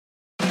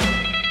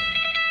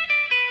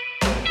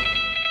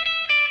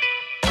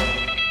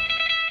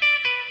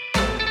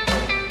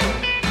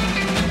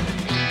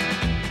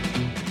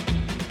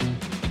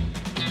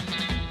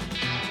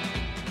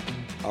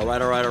All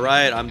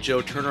right. I'm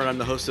Joe Turner, and I'm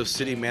the host of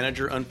City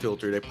Manager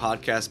Unfiltered, a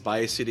podcast by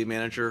a city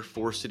manager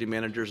for city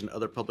managers and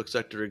other public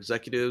sector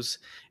executives.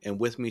 And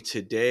with me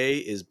today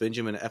is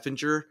Benjamin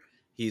Effinger.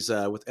 He's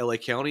with LA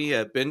County.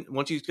 Ben, why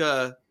don't you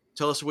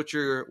tell us what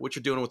you're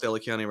doing with LA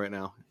County right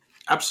now?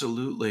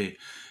 Absolutely.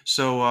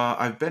 So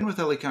I've been with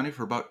LA County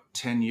for about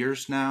 10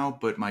 years now,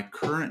 but my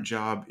current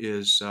job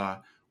is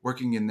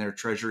working in their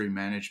treasury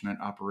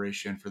management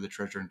operation for the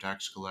treasurer and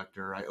tax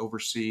collector. I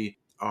oversee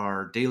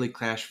our daily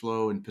cash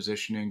flow and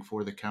positioning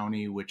for the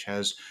county, which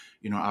has,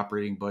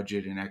 operating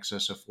budget in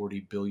excess of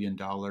 $40 billion.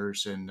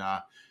 And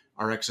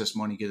our excess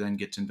money then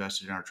gets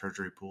invested in our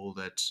treasury pool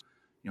that's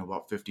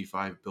about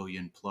 55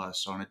 billion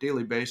plus. So on a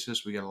daily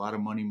basis, we got a lot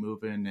of money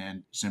moving,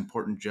 and it's an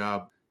important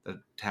job that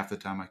half the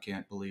time I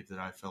can't believe that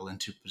I fell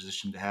into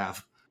position to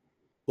have.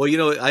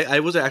 Well, I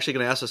was actually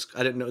going to ask this.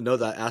 I didn't know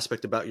that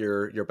aspect about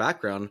your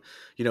background.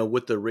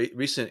 With the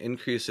recent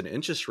increase in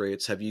interest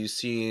rates, have you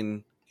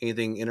seen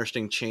anything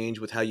interesting change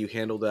with how you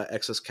handle that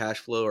excess cash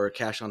flow or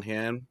cash on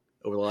hand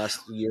over the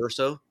last year or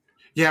so?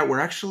 Yeah, we're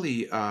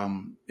actually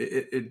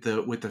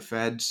with the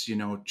feds,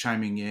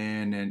 chiming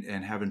in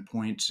and having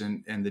points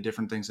and the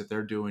different things that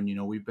they're doing.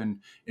 We've been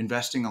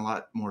investing a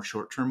lot more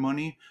short-term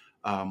money.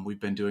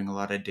 We've been doing a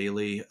lot of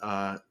daily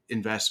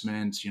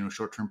investments,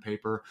 short-term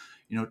paper.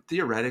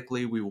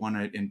 Theoretically, we want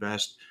to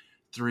invest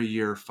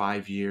 3-year,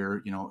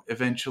 5-year,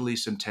 eventually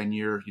some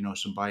 10-year,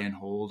 some buy and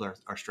hold.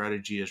 Our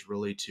strategy is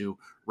really to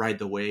ride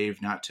the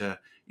wave, not to,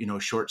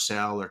 short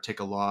sell or take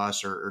a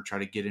loss or try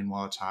to get in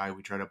while it's high.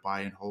 We try to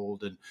buy and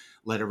hold and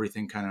let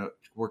everything kind of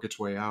work its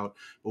way out.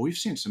 But we've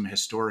seen some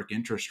historic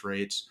interest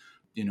rates,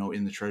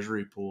 in the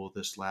treasury pool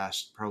this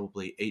last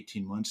probably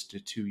 18 months to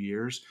 2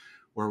 years,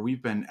 where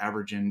we've been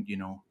averaging,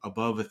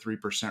 above a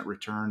 3%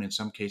 return, in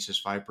some cases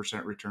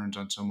 5% returns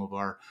on some of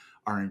our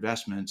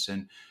investments.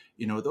 And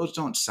those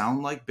don't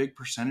sound like big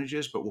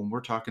percentages, but when we're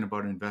talking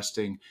about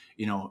investing,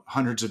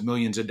 hundreds of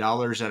millions of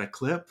dollars at a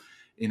clip,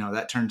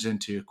 that turns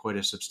into quite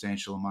a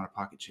substantial amount of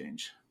pocket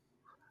change.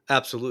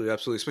 Absolutely,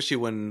 absolutely. Especially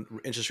when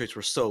interest rates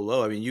were so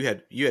low. I mean, you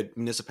had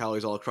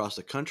municipalities all across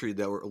the country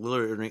that were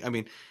literally. I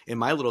mean, in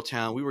my little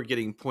town, we were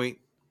getting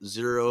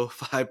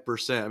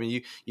 0.05%. I mean,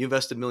 you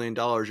invest $1 million,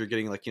 you're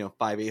getting like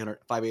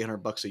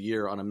 $500-800 a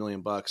year on $1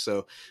 million.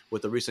 So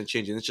with the recent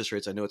change in interest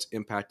rates, I know it's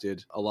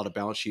impacted a lot of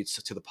balance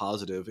sheets to the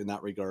positive in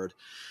that regard.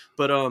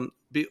 But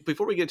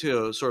before we get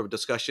to a sort of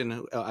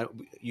discussion,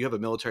 you have a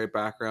military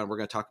background. We're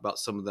going to talk about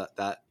some of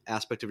that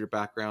aspect of your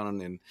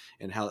background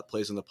and how it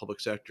plays in the public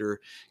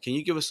sector. Can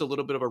you give us a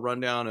little bit of a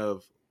rundown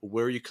of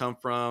where you come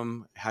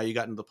from, how you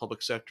got into the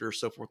public sector,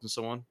 so forth and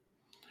so on?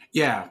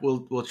 Yeah,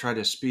 we'll try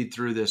to speed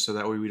through this so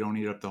that way we don't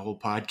eat up the whole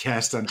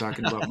podcast on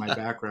talking about my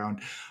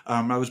background.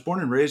 I was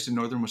born and raised in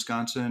northern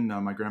Wisconsin.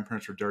 My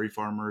grandparents were dairy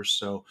farmers,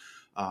 so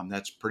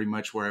that's pretty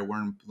much where I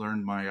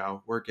learned my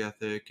work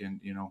ethic and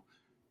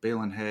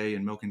baling hay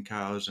and milking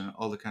cows and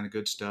all the kind of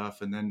good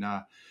stuff. And then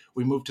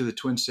we moved to the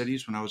Twin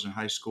Cities when I was in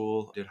high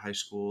school. Did high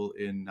school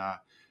in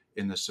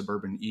the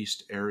suburban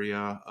east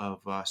area of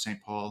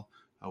St. Paul.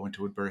 I went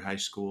to Woodbury High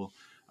School.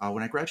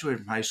 When I graduated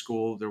from high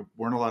school, there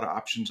weren't a lot of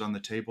options on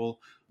the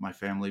table. My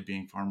family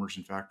being farmers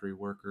and factory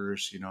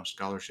workers,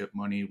 scholarship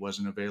money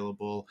wasn't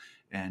available.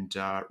 And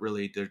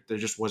really, there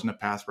just wasn't a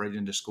path right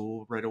into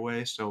school right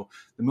away. So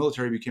the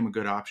military became a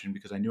good option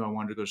because I knew I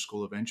wanted to go to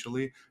school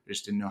eventually. I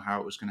just didn't know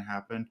how it was going to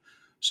happen.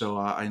 So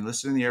I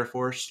enlisted in the Air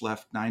Force,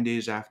 left 9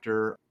 days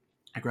after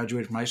I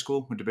graduated from high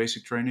school, went to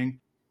basic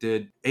training,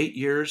 did 8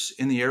 years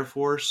in the Air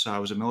Force. I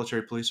was a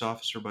military police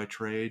officer by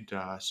trade.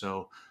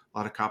 So a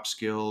lot of cop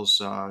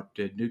skills,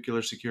 did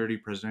nuclear security,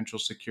 presidential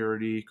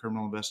security,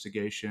 criminal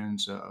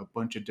investigations, a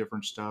bunch of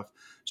different stuff.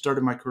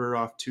 Started my career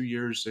off 2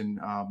 years in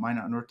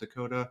Minot, North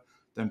Dakota,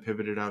 then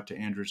pivoted out to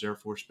Andrews Air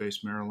Force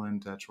Base,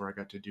 Maryland. That's where I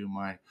got to do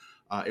my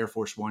Air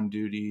Force One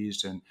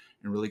duties and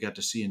really got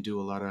to see and do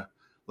a lot of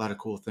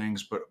cool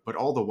things, but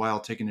all the while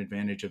taking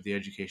advantage of the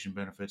education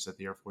benefits that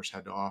the Air Force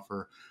had to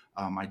offer.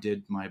 I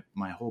did my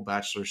whole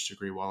bachelor's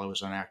degree while I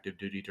was on active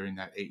duty during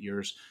that 8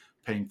 years,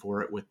 paying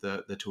for it with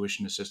the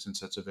tuition assistance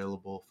that's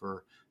available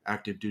for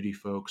active duty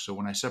folks. So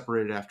when I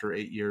separated after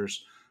 8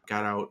 years,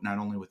 got out not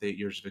only with 8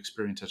 years of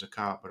experience as a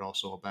cop, but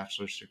also a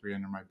bachelor's degree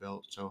under my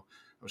belt. So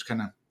I was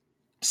kind of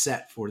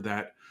set for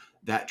that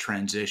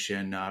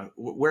transition.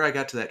 Where I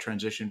got to that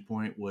transition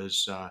point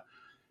was, I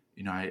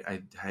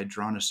had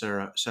drawn a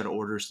set of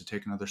orders to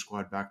take another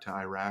squad back to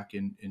Iraq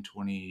in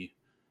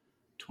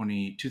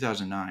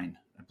 2009,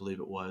 I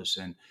believe it was.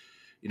 And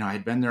I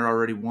had been there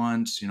already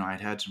once. I'd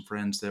had some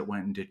friends that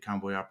went and did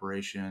convoy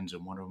operations,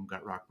 and one of them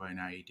got rocked by an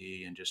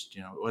IED, and just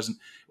it wasn't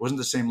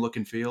the same look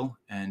and feel.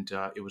 And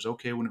it was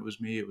okay when it was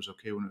me. It was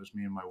okay when it was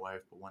me and my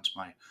wife. But once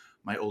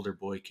my older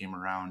boy came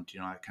around,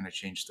 that kind of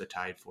changed the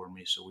tide for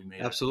me. So we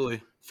made Absolutely.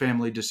 a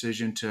family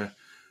decision to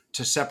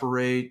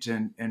separate.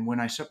 And when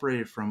I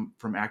separated from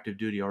active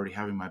duty, already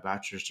having my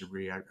bachelor's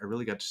degree, I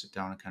really got to sit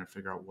down and kind of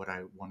figure out what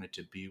I wanted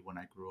to be when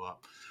I grew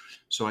up.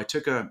 So I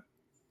took a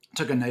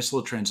Took a nice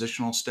little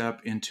transitional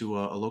step into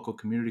a local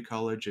community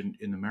college in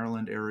the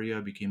Maryland area,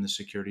 became the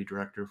security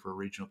director for a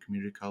regional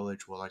community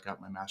college while I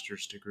got my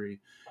master's degree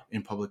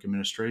in public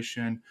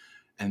administration.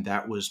 And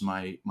that was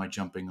my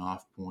jumping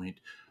off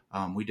point.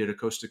 We did a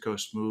coast to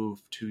coast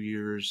move 2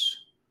 years,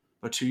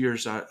 about 2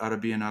 years out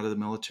of being out of the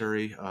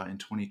military in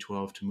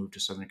 2012 to move to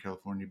Southern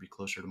California to be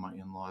closer to my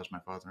in-laws. My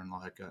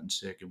father-in-law had gotten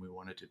sick and we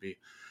wanted to be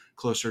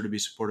closer to be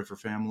supportive for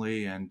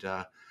family. And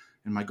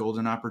my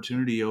golden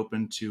opportunity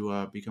opened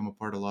to become a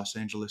part of Los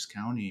Angeles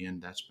County,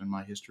 and that's been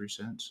my history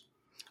since.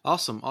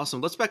 Awesome, awesome.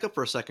 Let's back up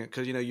for a second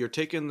because you're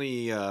taking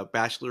the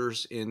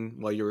bachelor's in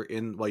while you're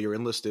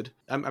enlisted.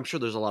 I'm sure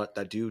there's a lot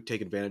that do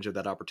take advantage of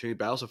that opportunity,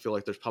 but I also feel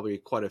like there's probably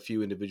quite a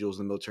few individuals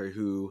in the military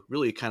who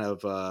really kind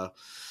of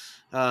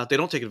they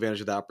don't take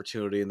advantage of that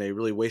opportunity and they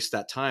really waste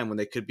that time when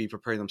they could be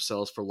preparing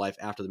themselves for life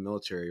after the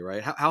military.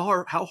 Right? How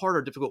hard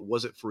or difficult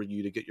was it for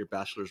you to get your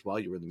bachelor's while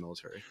you were in the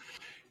military?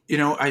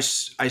 I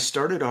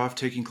started off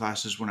taking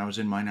classes when I was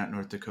in Minot,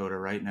 North Dakota,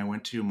 right? And I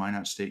went to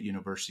Minot State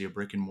University, a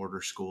brick and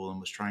mortar school, and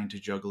was trying to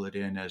juggle it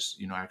in as,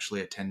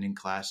 actually attending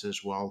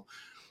classes while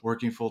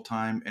working full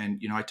time.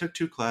 And, I took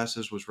two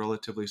classes, was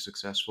relatively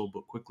successful,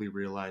 but quickly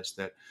realized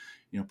that,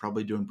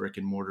 probably doing brick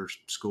and mortar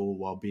school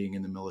while being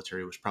in the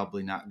military was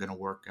probably not going to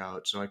work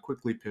out. So I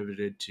quickly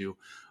pivoted to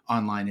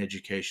online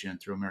education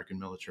through American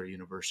Military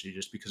University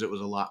just because it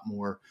was a lot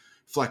more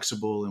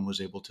flexible and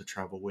was able to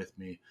travel with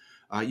me.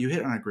 You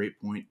hit on a great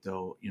point,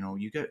 though.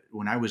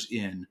 When I was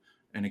in,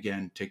 and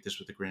again, take this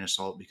with a grain of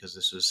salt because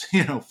this is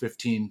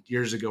 15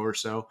 years ago or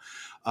so.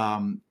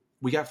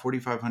 We got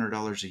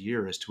 $4,500 a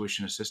year as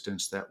tuition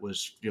assistance. That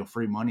was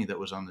free money that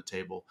was on the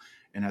table.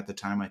 And at the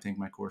time, I think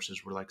my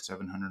courses were like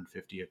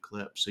 750 a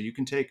clip. So you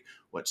can take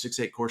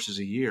 6-8 courses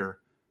a year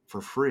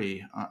for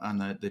free on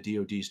the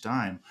DoD's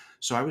dime.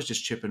 So I was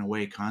just chipping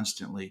away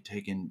constantly,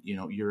 taking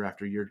year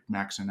after year,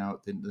 maxing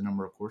out the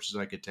number of courses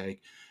I could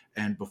take.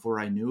 And before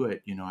I knew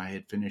it, I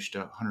had finished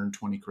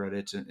 120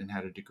 credits and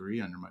had a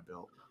degree under my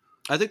belt.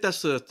 I think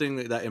that's the thing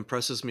that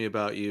impresses me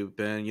about you,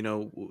 Ben.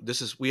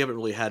 We haven't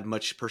really had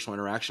much personal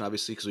interaction,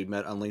 obviously, because we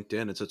met on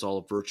LinkedIn. It's all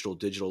a virtual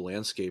digital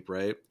landscape,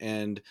 right?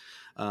 And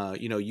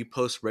you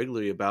post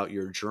regularly about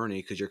your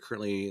journey because you're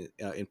currently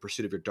in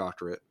pursuit of your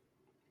doctorate.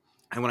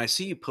 And when I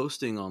see you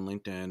posting on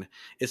LinkedIn,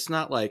 it's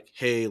not like,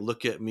 hey,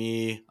 look at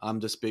me, I'm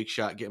this big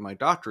shot getting my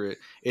doctorate.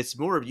 It's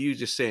more of you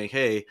just saying,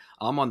 hey,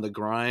 I'm on the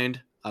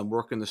grind. I'm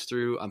working this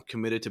through. I'm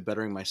committed to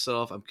bettering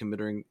myself. I'm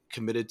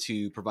committed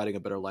to providing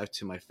a better life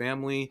to my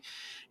family.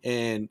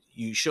 And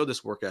you show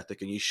this work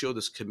ethic and you show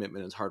this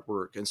commitment and hard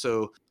work. And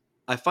so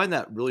I find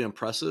that really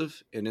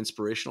impressive and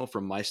inspirational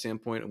from my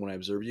standpoint when I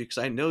observe you, because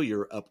I know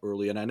you're up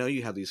early and I know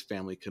you have these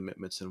family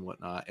commitments and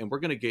whatnot. And we're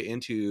going to get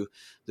into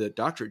the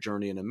doctorate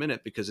journey in a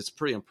minute because it's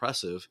pretty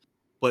impressive.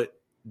 But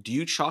do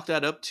you chalk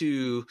that up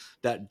to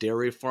that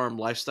dairy farm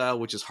lifestyle,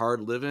 which is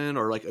hard living,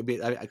 or like, I mean,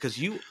 because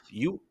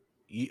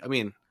I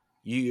mean,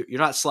 you're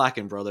not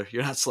slacking, brother.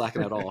 You're not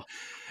slacking at all.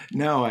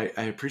 No, I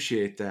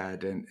appreciate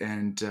that,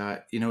 and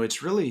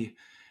it's really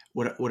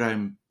what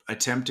I'm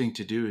attempting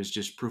to do is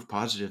just proof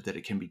positive that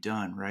it can be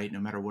done, right? No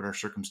matter what our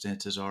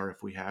circumstances are,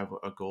 if we have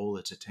a goal,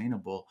 it's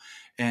attainable.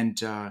 And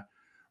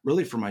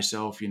really, for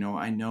myself,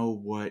 I know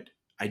what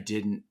I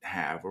didn't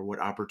have or what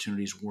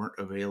opportunities weren't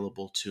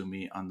available to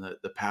me on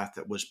the path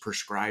that was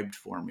prescribed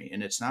for me.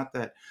 And it's not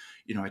that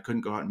I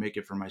couldn't go out and make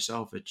it for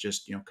myself. It's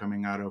just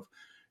coming out of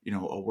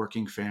a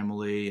working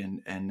family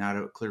and not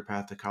a clear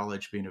path to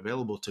college being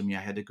available to me. I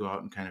had to go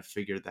out and kind of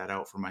figure that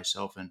out for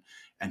myself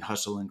and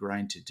hustle and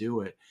grind to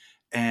do it.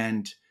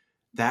 And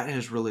that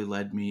has really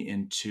led me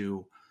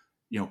into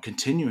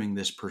continuing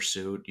this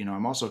pursuit.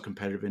 I'm also a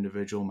competitive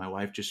individual. My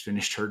wife just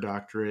finished her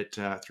doctorate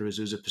through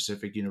Azusa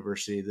Pacific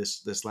University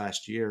this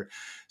last year,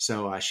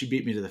 so she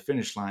beat me to the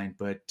finish line.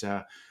 But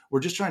we're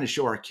just trying to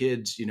show our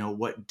kids,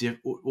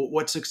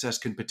 what success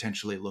can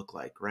potentially look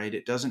like, right?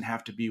 It doesn't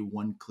have to be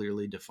one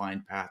clearly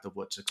defined path of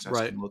what success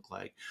Right. can look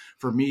like.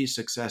 For me,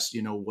 success,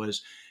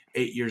 was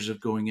 8 years of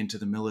going into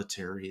the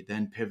military,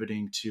 then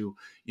pivoting to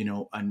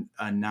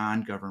a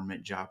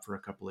non-government job for a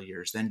couple of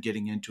years, then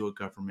getting into a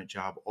government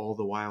job, all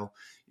the while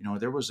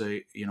there was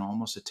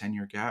almost a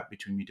 10-year gap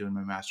between me doing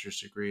my master's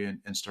degree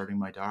and starting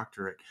my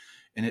doctorate.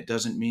 And it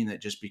doesn't mean that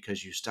just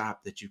because you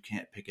stop that you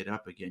can't pick it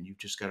up again. You've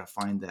just got to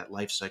find that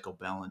life cycle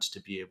balance to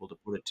be able to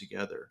put it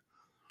together.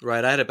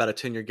 Right. I had about a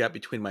 10-year gap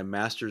between my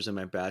master's and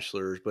my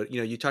bachelor's, but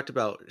you talked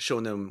about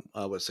showing them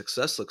what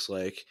success looks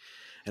like.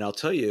 And I'll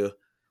tell you,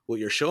 what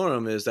you're showing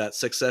them is that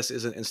success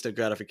isn't instant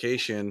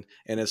gratification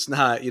and it's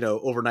not,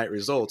 overnight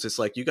results. It's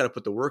like you got to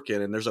put the work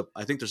in. And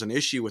I think there's an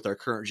issue with our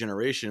current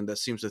generation that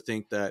seems to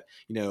think that,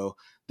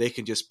 they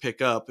can just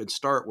pick up and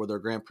start where their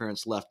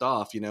grandparents left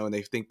off, and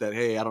they think that,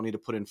 hey, I don't need to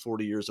put in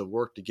 40 years of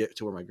work to get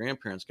to where my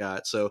grandparents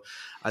got. So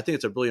I think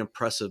it's a really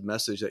impressive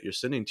message that you're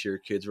sending to your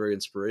kids, very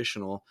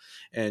inspirational.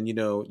 And,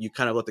 you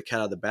kind of let the cat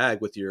out of the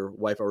bag with your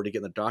wife already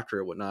getting the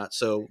doctorate and whatnot.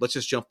 So let's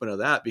just jump into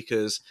that,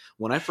 because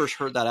when I first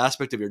heard that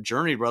aspect of your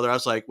journey, brother, I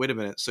was like, wait a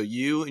minute. So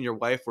you and your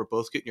wife were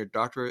both getting your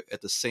doctorate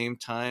at the same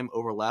time,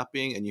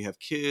 overlapping, and you have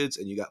kids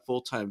and you got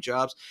full-time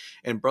jobs.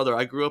 And brother,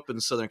 I grew up in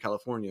Southern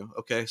California.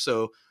 Okay.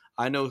 So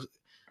I know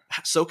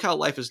SoCal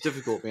life is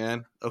difficult,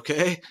 man.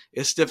 Okay.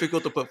 It's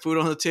difficult to put food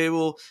on the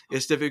table.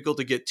 It's difficult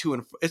to get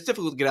it's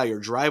difficult to get out of your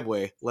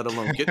driveway, let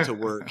alone get to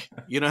work.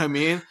 You know what I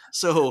mean?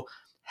 So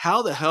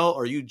how the hell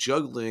are you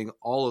juggling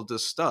all of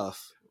this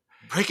stuff?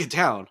 Break it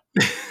down.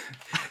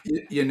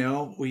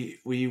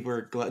 We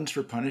were gluttons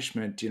for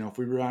punishment. If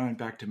we went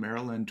back to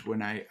Maryland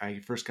when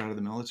I first got out of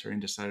the military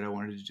and decided I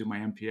wanted to do my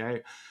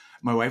MPA,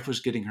 my wife was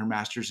getting her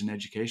master's in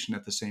education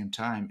at the same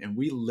time, and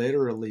we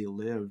literally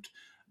lived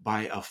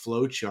by a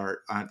flow chart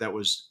that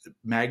was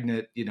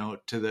magnet,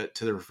 to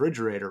the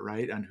refrigerator,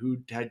 right, on who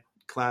had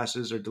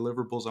classes or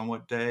deliverables on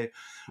what day.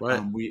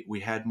 Right. We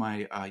had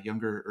my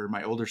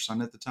my older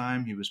son at the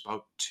time. He was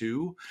about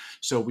 2,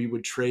 so we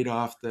would trade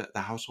off the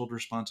household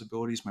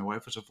responsibilities. My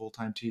wife was a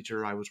full-time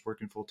teacher. I was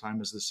working full-time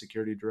as the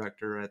security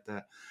director at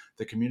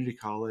the community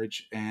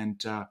college,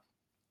 and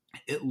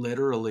it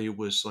literally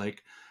was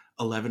like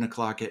 11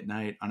 o'clock at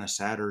night on a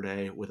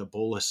Saturday with a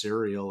bowl of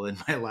cereal and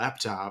my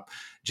laptop,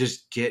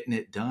 just getting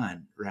it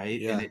done. Right.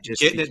 And Yeah. it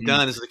just Getting it became,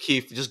 done is the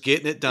key. Just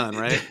getting it done.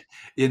 Right.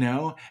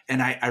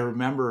 and I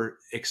remember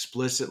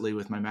explicitly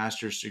with my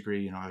master's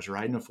degree, I was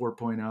writing a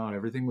 4.0,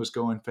 everything was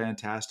going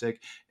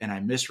fantastic. And I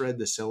misread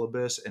the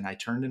syllabus and I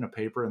turned in a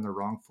paper in the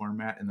wrong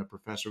format. And the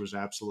professor was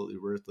absolutely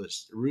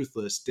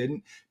ruthless,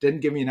 didn't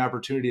give me an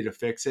opportunity to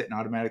fix it, and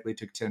automatically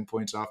took 10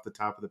 points off the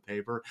top of the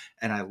paper.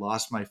 And I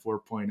lost my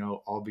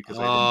 4.0 all because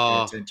I didn't pay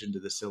Oh, attention to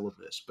the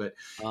syllabus. But,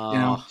 you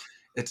know, oh,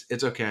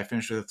 it's okay. I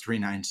finished with a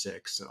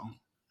 3.96. So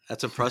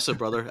that's impressive,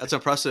 brother. That's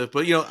impressive.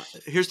 But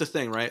here's the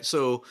thing, right?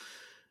 So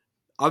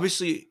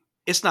obviously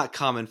it's not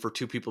common for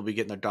two people to be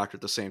getting their doctorate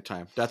at the same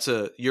time.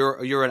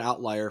 You're an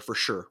outlier for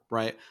sure,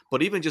 right?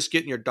 But even just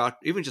getting your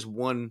doctor, even just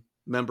one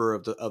member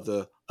of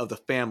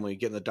the family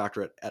getting the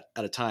doctorate at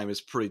a time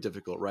is pretty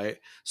difficult, right?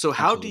 So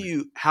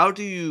absolutely. how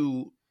do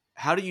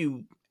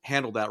you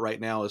handle that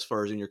right now as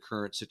far as in your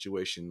current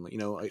situation?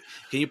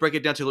 Can you break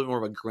it down to a little more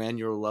of a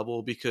granular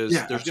level, because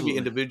Yeah, there's going to be absolutely.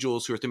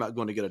 individuals who are thinking about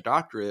going to get a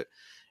doctorate,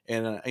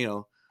 and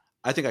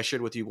I think I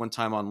shared with you one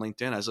time on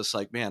LinkedIn. I was just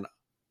like, man,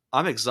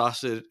 I'm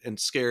exhausted and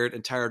scared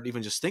and tired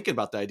even just thinking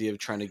about the idea of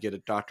trying to get a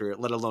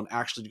doctorate, let alone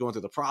actually going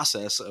through the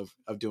process of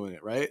doing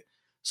it, right?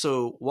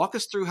 So walk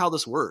us through how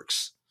this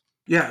works.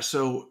 Yeah,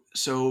 so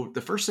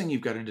the first thing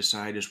you've got to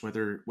decide is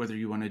whether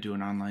you want to do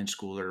an online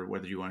school or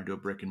whether you want to do a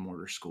brick and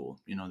mortar school.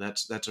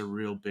 That's a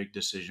real big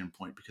decision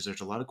point, because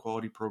there's a lot of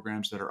quality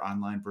programs that are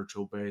online,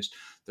 virtual based.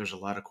 There's a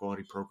lot of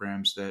quality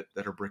programs that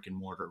are brick and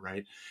mortar,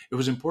 right? It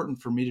was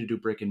important for me to do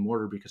brick and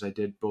mortar because I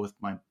did both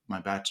my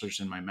bachelor's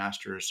and my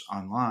master's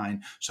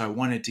online, so I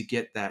wanted to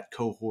get that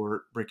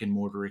cohort brick and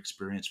mortar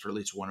experience for at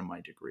least one of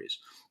my degrees.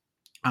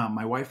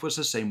 My wife was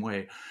the same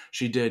way.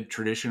 She did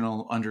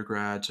traditional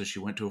undergrad, so she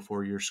went to a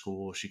 4-year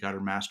school. She got her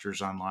master's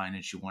online,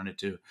 and she wanted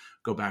to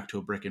go back to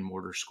a brick and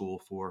mortar school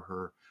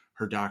for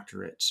her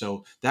doctorate.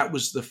 So that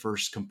was the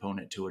first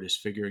component to it, is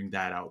figuring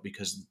that out,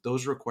 because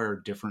those require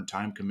different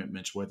time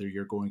commitments, whether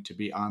you're going to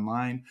be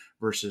online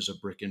versus a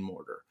brick and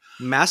mortar.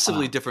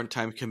 Massively Uh, different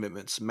time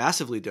commitments,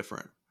 massively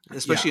different,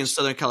 especially in yes,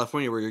 Southern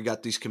California where you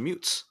got these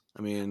commutes.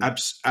 I mean,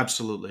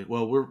 Absolutely.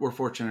 Well, we're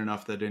fortunate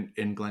enough that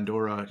in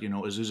Glendora,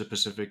 Azusa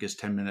Pacific is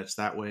 10 minutes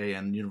that way,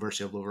 and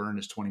University of Laverne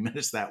is 20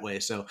 minutes that way.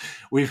 So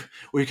we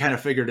kind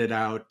of figured it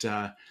out,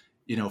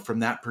 from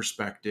that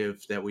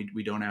perspective, that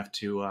we don't have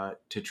to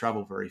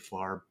travel very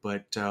far.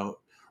 But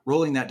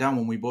rolling that down,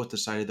 when we both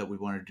decided that we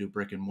wanted to do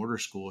brick and mortar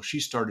school, she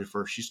started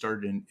first. She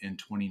started in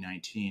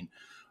 2019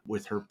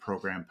 with her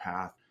program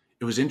path.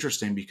 It was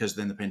interesting because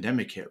then the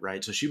pandemic hit,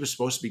 right? So she was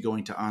supposed to be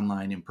going to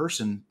online in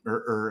person,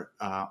 or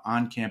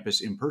on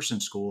campus in person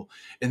school.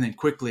 And then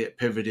quickly it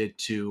pivoted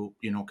to,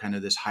 kind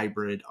of this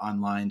hybrid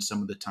online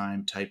some of the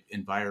time type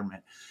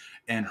environment.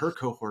 And her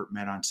cohort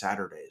met on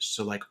Saturdays.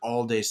 So like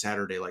all day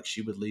Saturday, like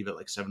she would leave at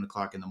like 7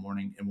 o'clock in the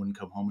morning and wouldn't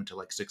come home until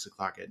like 6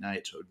 o'clock at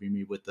night. So it would be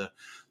me with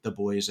the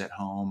boys at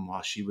home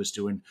while she was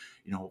doing,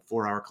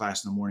 4-hour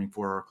class in the morning,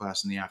 4-hour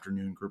class in the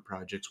afternoon, group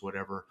projects,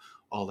 whatever,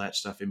 all that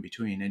stuff in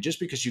between. And just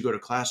because you go to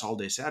class all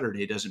day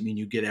Saturday doesn't mean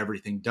you get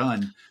everything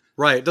done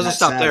right. It doesn't that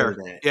stop there.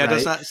 Saturday, Yeah,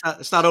 right?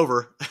 it's not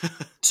over.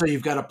 So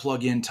you've got to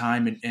plug in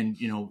time, and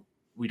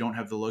we don't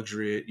have the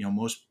luxury,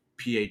 most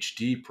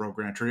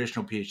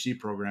traditional PhD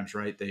programs,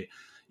 right?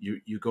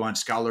 You go on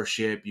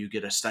scholarship, you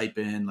get a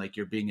stipend, like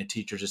you're being a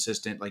teacher's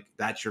assistant, like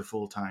that's your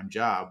full-time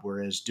job.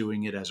 Whereas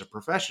doing it as a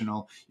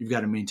professional, you've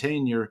got to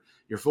maintain your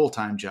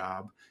full-time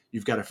job.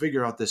 You've got to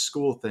figure out this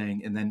school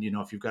thing. And then,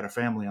 if you've got a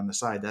family on the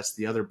side, that's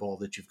the other ball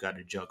that you've got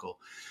to juggle.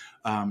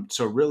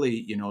 So really,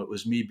 it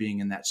was me being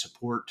in that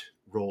support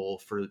role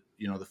for,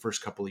 the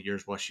first couple of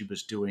years while she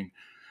was doing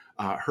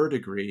her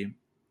degree.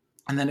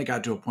 And then it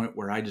got to a point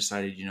where I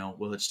decided,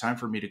 well, it's time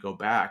for me to go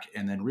back.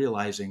 And then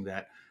realizing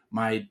that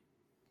my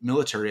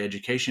military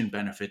education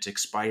benefits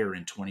expire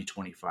in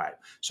 2025.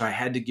 So I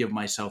had to give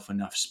myself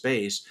enough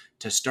space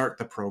to start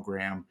the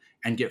program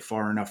and get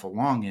far enough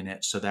along in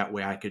it so that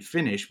way I could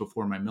finish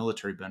before my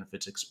military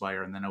benefits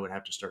expire. And then I would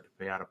have to start to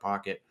pay out of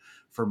pocket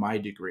for my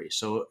degree.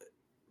 So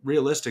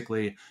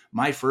realistically,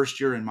 my first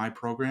year in my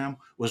program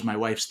was my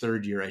wife's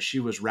third year. As she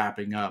was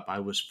wrapping up, I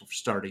was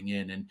starting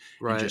in and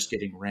Right. just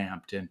getting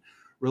ramped. And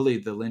really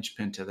the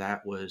linchpin to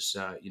that was,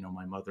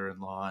 my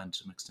mother-in-law and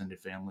some extended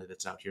family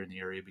that's out here in the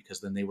area,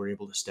 because then they were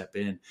able to step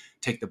in,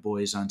 take the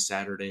boys on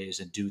Saturdays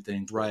and do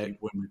things Right.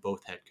 when we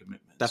both had That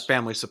commitments.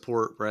 family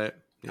support, right?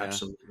 Yeah.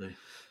 Absolutely.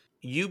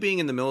 You being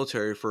in the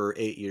military for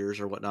 8 years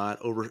or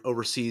whatnot,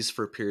 overseas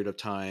for a period of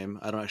time.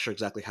 I'm not sure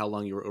exactly how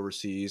long you were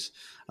overseas,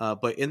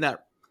 but in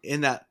that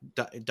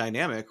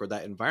dynamic or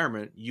that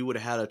environment, you would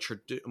have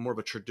had more of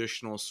a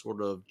traditional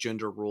sort of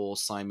gender role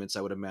assignments,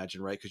 I would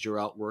imagine, right? Because you're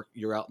out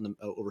in the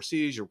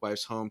overseas, your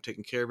wife's home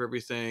taking care of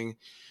everything.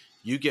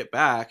 You get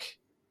back,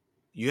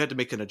 you had to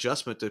make an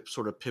adjustment to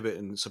sort of pivot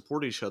and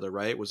support each other,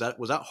 right? Was that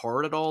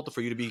hard at all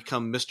for you to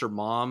become Mr.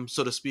 Mom,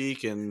 so to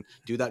speak, and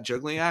do that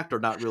juggling act, or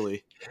not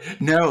really?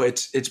 No,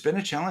 it's been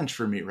a challenge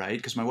for me, right?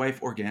 Because my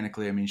wife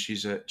organically, I mean,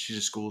 she's a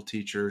school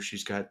teacher.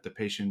 She's got the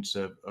patience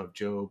of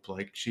Job.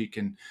 Like she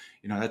can,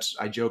 that's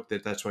I joke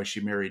that that's why she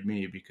married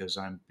me, because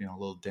I'm a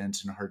little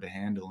dense and hard to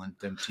handle, and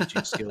them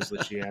teaching skills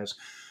that she has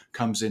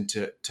comes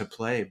into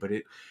play. But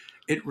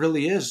it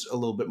really is a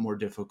little bit more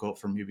difficult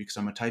for me because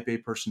I'm a type A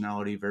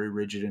personality, very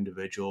rigid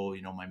individual.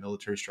 My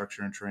military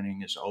structure and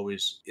training is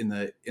always in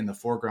the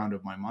foreground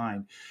of my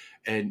mind,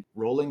 and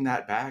rolling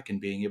that back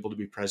and being able to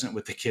be present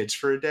with the kids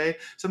for a day.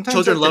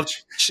 Sometimes Children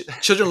that's love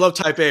children love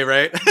type A,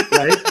 right?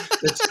 right.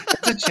 It's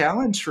a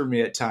challenge for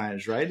me at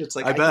times, right? It's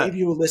like I I gave bet.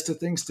 you a list of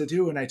things to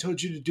do and I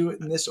told you to do it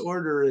in this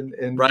order,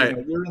 and Right.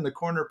 you're in the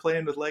corner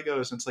playing with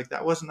Legos, and it's like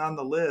that wasn't on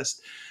the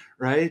list,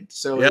 right?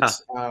 So Yeah.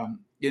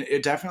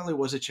 it definitely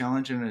was a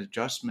challenge and an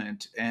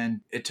adjustment,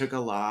 and it took a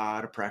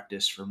lot of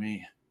practice for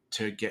me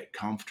to get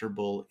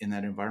comfortable in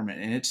that environment.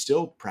 And it's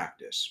still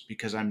practice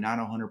because I'm not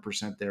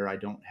 100% there. I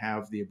don't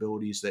have the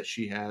abilities that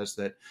she has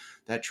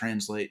that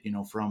translate,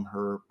 from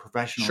her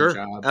professional Sure.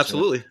 job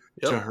Absolutely.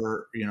 to Yep.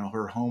 her,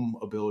 her home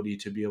ability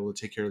to be able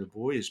to take care of the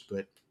boys.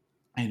 But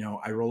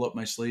I roll up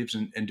my sleeves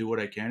and do what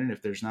I can. And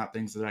if there's not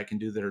things that I can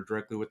do that are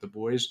directly with the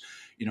boys,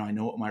 I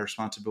know what my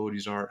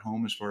responsibilities are at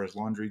home as far as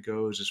laundry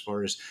goes, as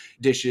far as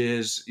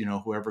dishes,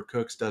 whoever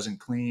cooks doesn't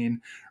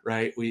clean,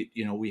 right?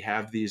 We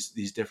have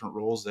these different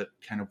roles that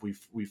kind of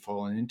we've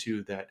fallen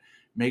into that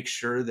make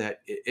sure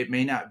that it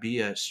may not be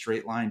a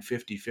straight line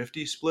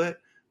 50-50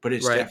 split, but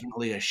it's Right.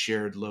 definitely a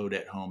shared load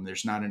at home.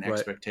 There's not an Right.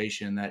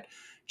 expectation that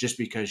just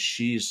because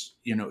she's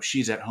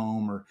at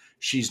home or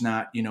she's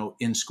not,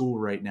 in school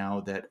right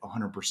now, that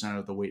 100%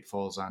 of the weight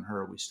falls on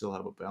her. We still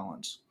have a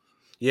balance.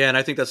 Yeah, and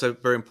I think that's a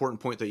very important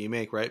point that you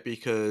make, right?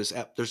 Because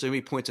there's going to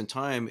be points in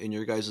time in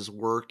your guys'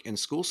 work and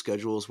school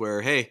schedules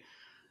where, hey,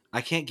 I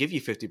can't give you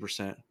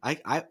 50%.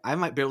 I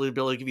might barely be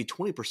able to give you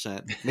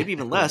 20%, maybe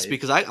even less, Right.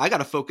 because I got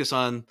to focus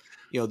on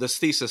this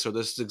thesis or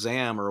this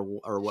exam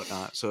or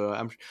whatnot. So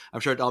I'm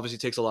sure it obviously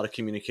takes a lot of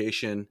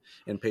communication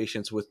and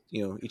patience with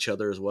each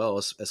other as well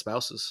as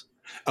spouses.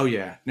 Oh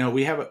yeah. No,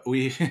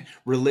 we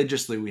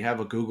religiously, we have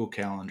a Google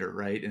Calendar,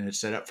 right? And it's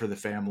set up for the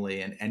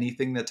family, and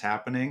anything that's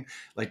happening,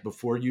 like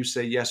before you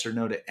say yes or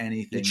no to You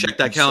anything, check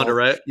that calendar,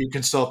 right? you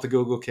consult the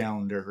Google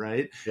Calendar,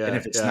 right? And Yeah,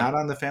 if it's yeah. not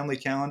on the family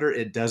calendar,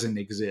 it doesn't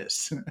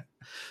exist.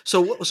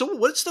 So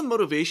what's the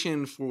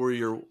motivation for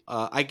your?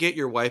 I get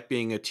your wife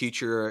being a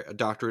teacher, a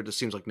doctorate. It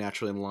seems like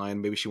naturally in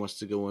line. Maybe she wants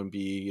to go and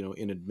be,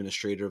 in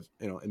administrative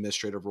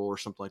role or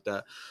something like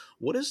that.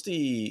 What is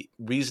the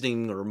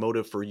reasoning or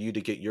motive for you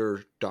to get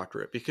your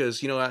doctorate?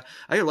 Because I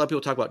hear a lot of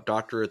people talk about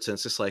doctorates, and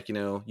it's just like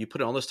you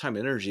put in all this time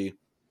and energy,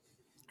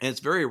 and it's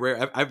very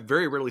rare. I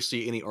very rarely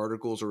see any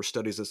articles or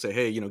studies that say,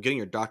 hey, getting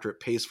your doctorate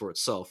pays for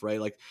itself, right?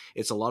 Like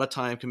it's a lot of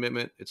time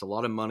commitment, it's a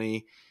lot of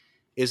money.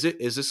 Is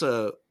this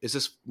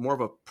more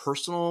of a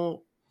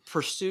personal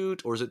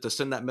pursuit, or is it to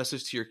send that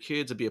message to your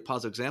kids and be a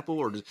positive example,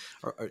 or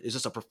is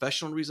this a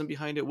professional reason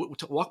behind it?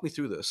 Walk me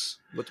through this.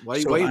 Why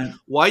So why I'm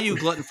why you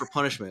glutton for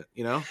punishment?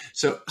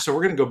 so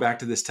we're gonna go back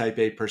to this type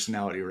A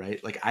personality,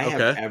 right? Like I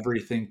have Okay.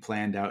 everything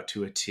planned out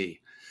to a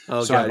T.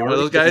 Oh So god, you're one of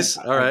those guys.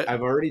 All right.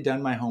 I've already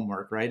done my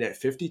homework, right? At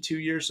 52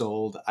 years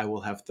old, I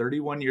will have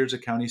 31 years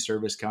of county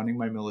service, counting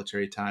my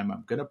military time.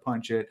 I'm going to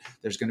punch it.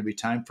 There's going to be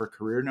time for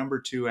career number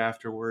two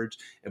afterwards.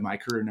 And my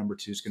career number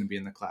two is going to be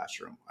in the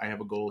classroom. I have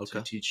a goal to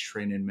Okay. teach,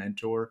 train, and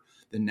mentor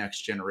the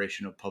next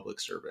generation of public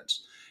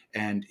servants.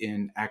 And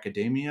in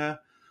academia,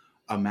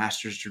 a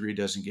master's degree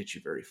doesn't get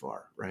you very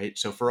far, right?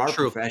 So for our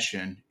True.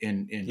 profession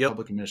in Yep.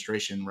 public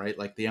administration, right,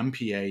 like the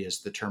MPA is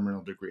the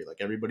terminal degree. Like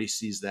everybody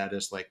sees that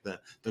as like the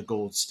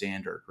gold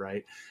standard,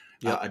 right?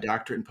 Yep. A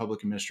doctorate in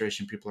public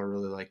administration, people are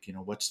really like,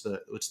 what's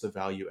the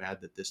value add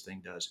that this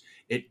thing does?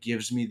 It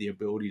gives me the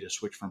ability to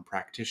switch from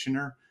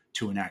practitioner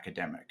to an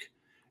academic.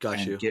 Got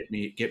and you. get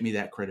me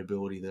that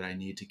credibility that I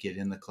need to get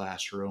in the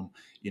classroom,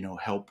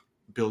 help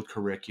build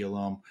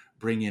curriculum,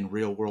 bring in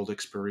real world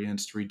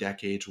experience, 3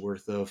 decades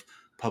worth of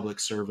public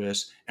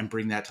service, and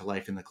bring that to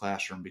life in the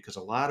classroom. Because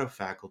a lot of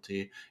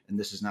faculty, and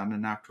this is not a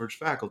knock towards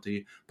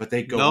faculty, but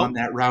they go No, on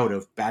that route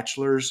of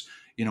bachelor's,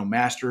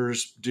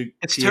 master's,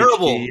 it's PhD,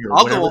 terrible.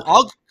 or whatever.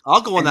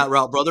 I'll go on And that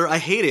route, brother. I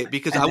hate it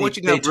because I and want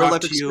they you to they have real talk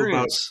life to you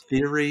about experience.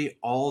 theory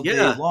all day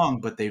Yeah.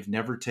 long, but they've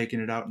never taken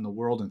it out in the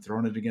world and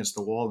thrown it against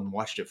the wall and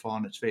watched it fall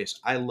on its face.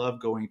 I love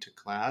going to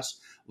class,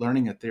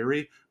 learning a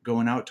theory,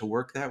 going out to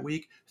work that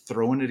week,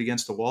 throwing it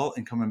against the wall,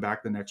 and coming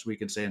back the next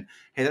week and saying,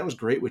 "Hey, that was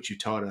great what you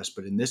taught us,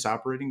 but in this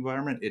operating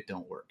environment, it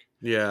don't work."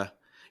 Yeah.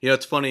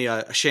 It's funny,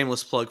 a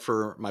shameless plug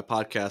for my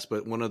podcast,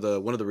 but one of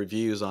the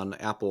reviews on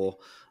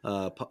Apple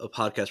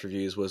podcast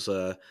reviews was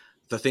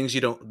the things you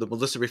don't the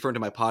Melissa referring to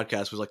my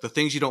podcast was like the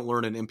things you don't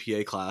learn in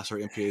MPA class or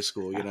MPA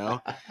school,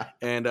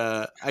 And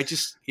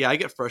I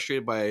get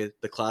frustrated by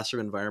the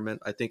classroom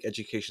environment. I think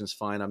education's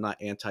fine. I'm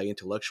not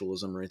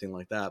anti-intellectualism or anything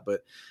like that, but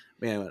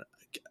man,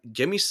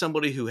 give me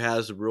somebody who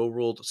has real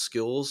world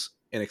skills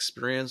and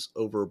experience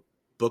over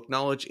book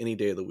knowledge any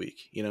day of the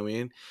week. You know what I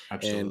mean?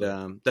 And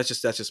Absolutely. that's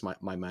just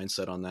my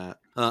mindset on that.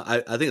 I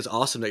think it's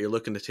awesome that you're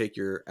looking to take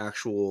your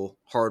actual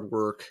hard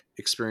work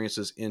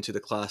experiences into the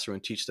classroom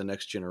and teach the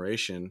next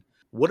generation.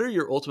 What are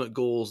your ultimate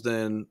goals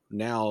then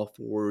now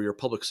for your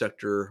public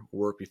sector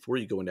work before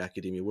you go into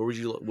academia? Where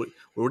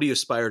do you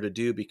aspire to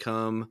do?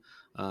 Become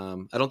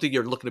I don't think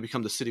you're looking to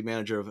become the city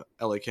manager of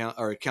LA County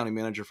or a county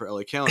manager for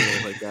LA County or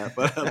anything like that.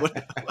 But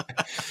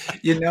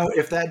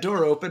If that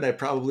door opened, I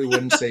probably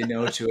wouldn't say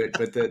no to it.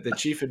 But the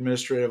chief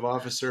administrative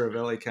officer of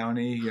LA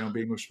County,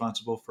 being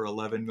responsible for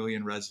 11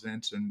 million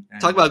residents, and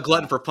talk about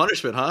glutton for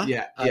punishment, huh?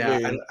 yeah, I yeah.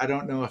 I, mean, I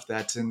don't know if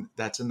that's in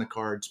the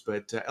cards,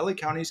 but LA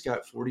County's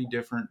got 40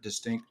 different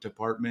distinct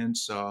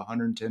departments,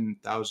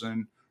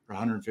 110,000 or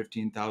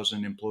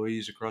 115,000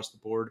 employees across the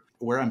board.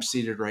 Where I'm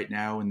seated right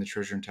now in the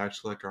treasurer and tax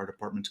collector, our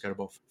department's got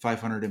about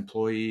 500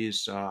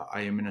 employees.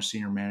 I am in a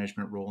senior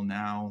management role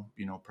now.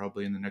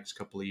 Probably in the next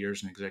couple of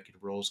years, an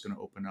executive role is going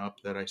to open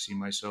up that I see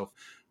myself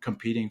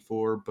competing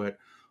for, but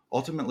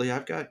ultimately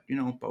I've got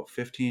about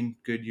 15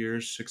 good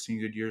years, 16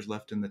 good years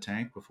left in the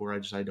tank before I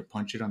decide to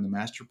punch it on the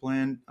master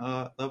plan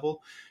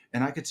level.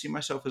 And I could see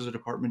myself as a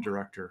department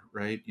director,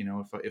 right?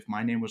 If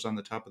my name was on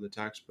the top of the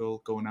tax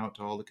bill going out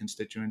to all the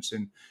constituents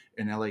in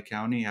LA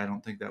County, I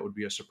don't think that would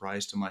be a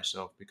surprise to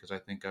myself, because I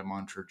think I'm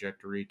on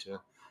trajectory to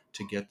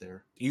get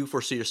there. you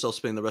foresee yourself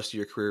spending the rest of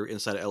your career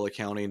inside of LA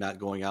County, not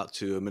going out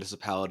to a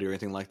municipality or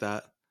anything like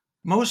that?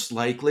 Most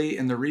likely,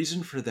 and the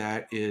reason for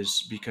that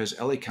is because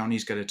LA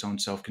County's got its own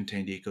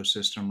self-contained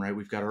ecosystem, right?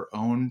 We've got our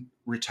own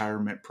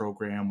retirement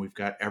program, we've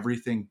got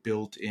everything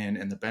built in,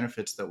 and the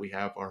benefits that we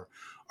have are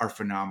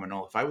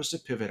phenomenal. If I was to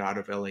pivot out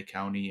of LA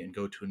County and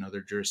go to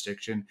another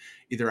jurisdiction,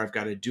 either I've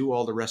got to do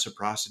all the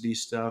reciprocity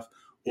stuff,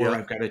 or Yep.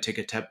 I've got to take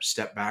a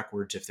step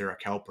backwards if they're a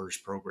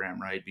CalPERS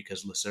program, right?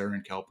 Because Lucera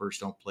and CalPERS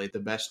don't play the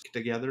best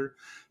together.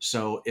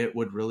 So it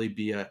would really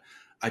be a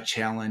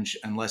challenge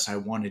unless I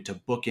wanted to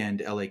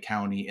bookend LA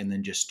County and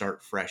then just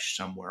start fresh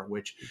somewhere.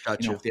 Which,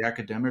 Got you. if the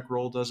academic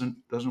role doesn't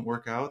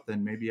work out,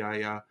 then maybe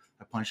I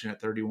punch in at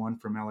 31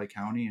 from LA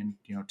County and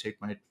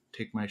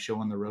take my show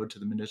on the road to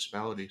the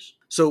municipalities.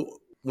 So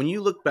when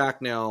you look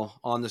back now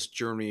on this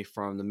journey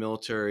from the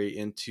military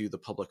into the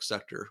public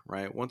sector,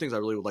 right? One of the things I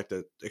really would like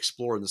to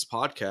explore in this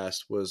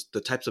podcast was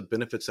the types of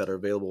benefits that are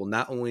available,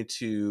 not only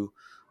to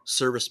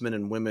servicemen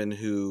and women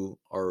who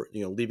are,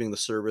 leaving the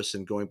service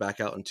and going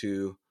back out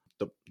into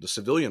the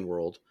civilian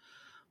world,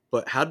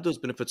 but how do those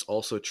benefits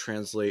also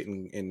translate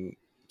in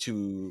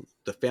to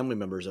the family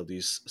members of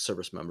these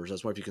service members? I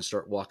was wondering if you can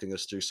start walking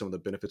us through some of the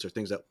benefits or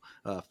things that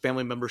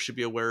family members should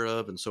be aware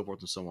of, and so forth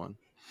and so on.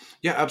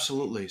 Yeah,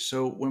 absolutely.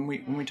 So when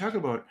we talk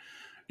about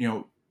you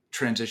know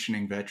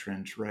transitioning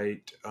veterans,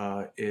 right?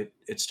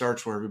 It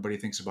starts where everybody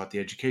thinks about the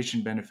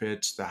education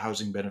benefits, the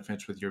housing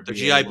benefits with your The VA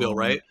GI Bill, loan.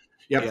 right?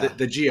 Yep, the, Yeah,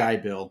 the GI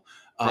Bill.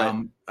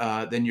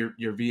 right. Then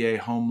your VA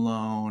home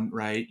loan,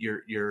 right?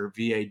 Your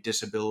VA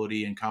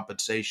disability and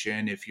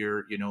compensation if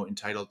you're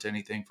entitled to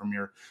anything from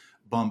your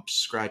bumps,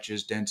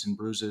 scratches, dents, and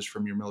bruises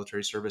from your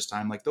military service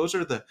time. Like those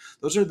are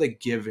the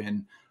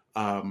given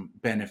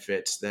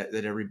benefits that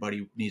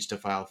everybody needs to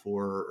file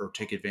for or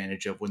take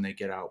advantage of when they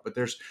get out. But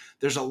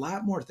there's a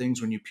lot more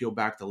things when you peel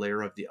back the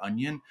layer of the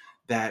onion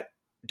that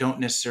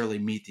don't necessarily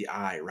meet the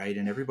eye, right?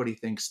 And everybody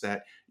thinks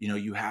that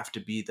you have to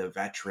be the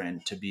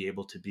veteran to be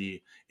able to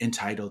be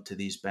entitled to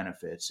these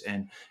benefits.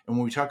 And when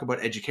we talk about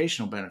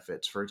educational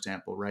benefits, for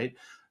example, right,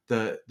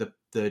 the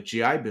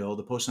GI Bill,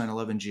 the post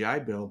 9/11 GI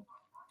Bill,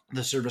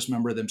 the service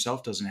member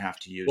themselves doesn't have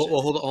to use Well,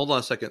 it. hold on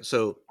a second.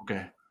 So,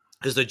 Okay.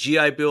 is the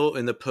GI Bill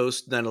and the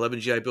post 9/11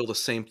 GI Bill the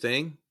same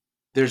thing?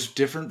 There's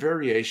different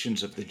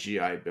variations of the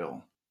GI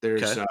Bill.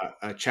 There's Okay.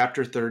 a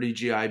Chapter 30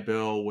 GI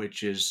Bill,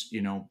 which is,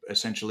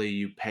 essentially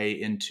you pay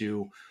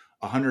into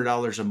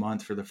 $100 a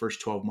month for the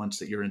first 12 months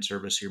that you're in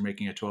service. You're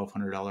making a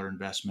 $1,200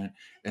 investment,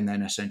 and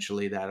then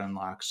essentially that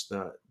unlocks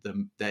the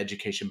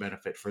education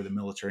benefit for the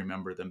military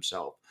member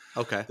themselves.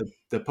 Okay.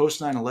 The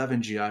post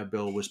 9/11 GI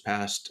Bill was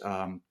passed,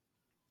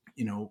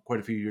 quite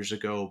a few years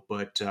ago,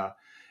 but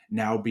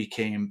now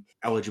became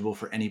eligible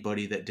for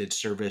anybody that did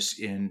service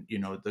in,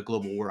 the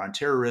global war on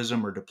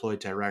terrorism or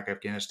deployed to Iraq,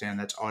 Afghanistan.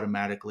 That's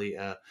automatically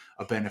a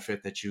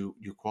benefit that you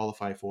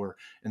qualify for.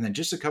 And then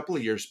just a couple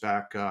of years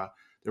back,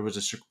 there was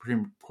a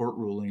Supreme Court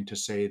ruling to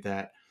say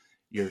that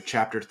your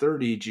Chapter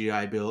 30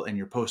 GI Bill and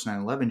your post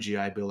 9/11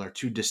 GI Bill are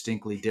two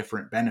distinctly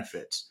different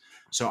benefits.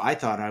 So I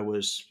thought I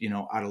was,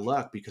 out of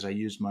luck because I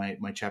used my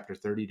Chapter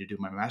 30 to do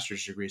my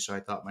master's degree. So I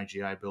thought my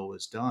GI Bill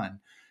was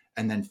done,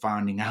 and then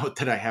finding out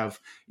that I have,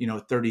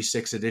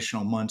 36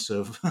 additional months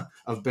of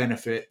of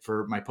benefit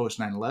for my post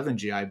 9/11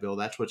 GI Bill.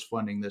 That's what's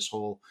funding this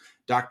whole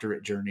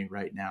doctorate journey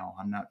right now.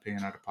 I'm not paying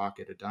out of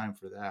pocket a dime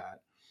for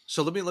that.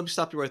 So let me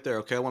stop you right there.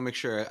 Okay, I want to make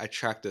sure I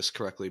track this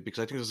correctly because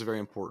I think this is very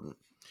important.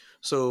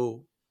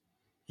 So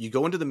you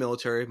go into the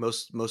military.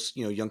 Most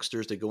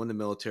youngsters, they go in the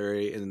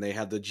military and they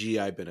have the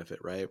GI benefit,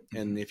 right?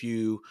 And Mm-hmm. if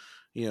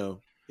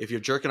you're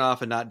jerking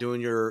off and not doing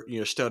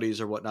your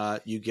studies or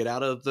whatnot, you get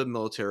out of the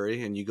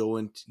military and you go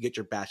and get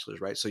your bachelor's,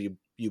 right? So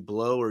you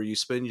blow or you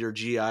spend your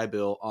GI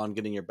Bill on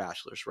getting your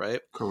bachelor's,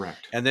 right?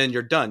 Correct. And then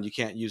you're done. You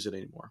can't use it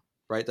anymore,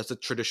 right? That's a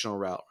traditional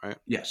route, right?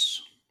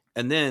 Yes.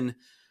 And then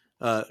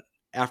uh,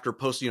 after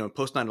post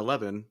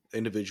 9/11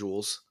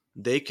 individuals,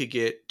 they could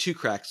get two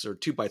cracks or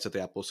two bites at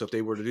the apple. So if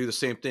they were to do the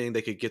same thing,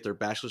 they could get their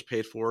bachelor's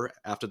paid for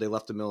after they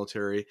left the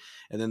military,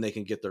 and then they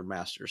can get their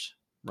master's,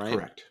 right?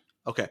 Correct.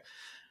 Okay.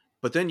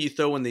 But then you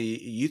throw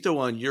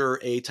on your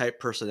A-type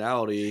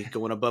personality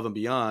going above and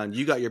beyond.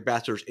 You got your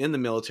bachelor's in the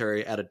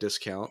military at a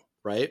discount,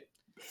 right?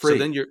 So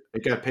then Free. you're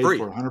It got paid free,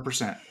 for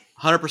 100%.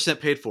 100%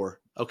 paid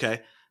for.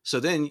 Okay. So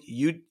then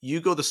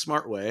you go the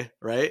smart way,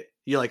 right?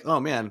 You're like, oh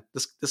man,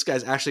 this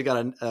guy's actually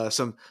got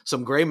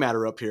some gray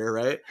matter up here,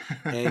 right?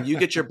 And you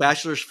get your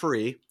bachelor's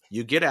free.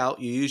 You get out,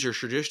 you use your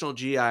traditional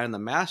GI and the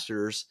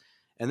master's,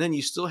 and then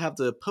you still have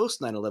the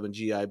post 9/11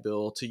 GI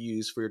Bill to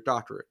use for your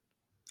doctorate.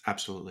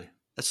 Absolutely.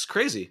 That's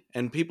crazy,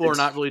 and people are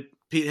not It's really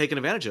taking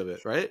advantage of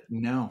it, right?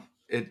 no.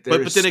 There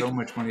But is but then so it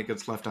much money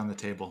gets left on the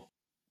table.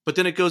 but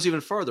then it goes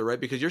even farther, right?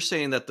 Because you're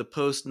saying that the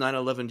post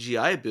 9/11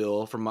 GI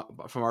Bill from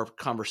our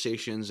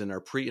conversations and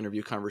our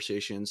pre-interview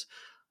conversations,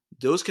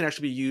 those can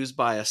actually be used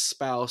by a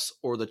spouse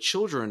or the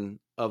children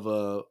of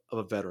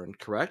a veteran,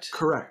 correct?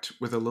 Correct.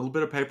 With a little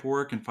bit of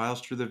paperwork and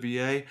files through the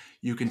VA,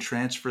 you can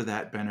transfer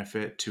that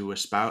benefit to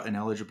an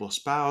eligible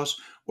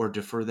spouse, or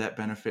defer that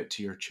benefit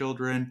to your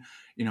children.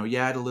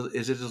 Yeah,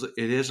 it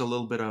is a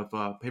little bit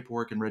of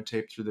paperwork and red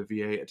tape through the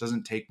VA. It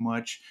doesn't take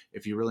much.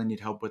 If you really need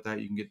help with that,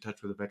 you can get in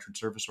touch with a veteran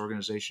service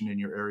organization in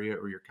your area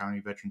or your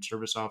county veteran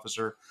service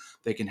officer.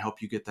 They can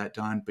help you get that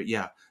done. But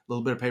yeah, a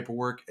little bit of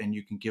paperwork and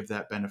you can give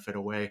that benefit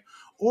away.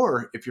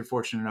 Or if you're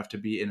fortunate enough to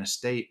be in a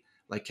state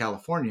like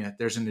California,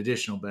 there's an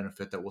additional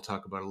benefit that we'll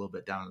talk about a little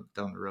bit down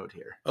the road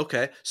here.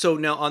 Okay. So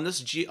now on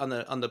this on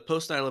the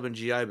post 9/11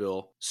 GI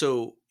Bill,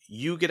 so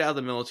you get out of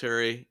the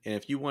military, and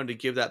if you wanted to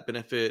give that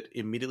benefit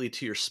immediately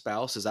to your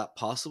spouse, is that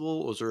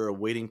possible? Or is there a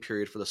waiting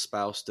period for the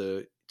spouse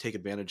to take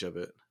advantage of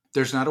it?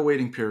 There's not a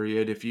waiting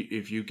period. If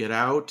you get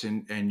out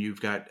and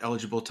you've got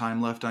eligible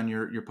time left on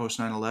your post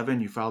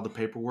 9/11, you file the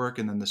paperwork,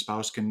 and then the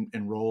spouse can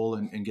enroll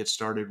and get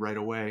started right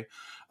away.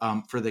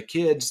 For the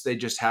kids, they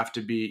just have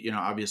to be,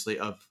 obviously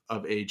of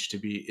age to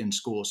be in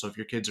school. So if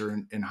your kids are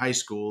in high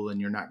school and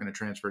you're not going to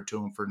transfer it to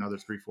them for another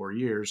 3-4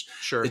 years,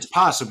 Sure. it's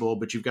possible,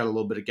 but you've got a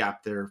little bit of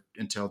gap there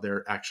until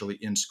they're actually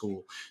in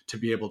school to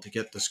be able to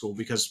get the school.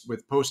 Because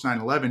with post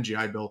 9/11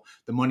 GI Bill,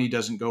 the money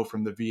doesn't go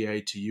from the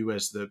VA to you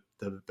as the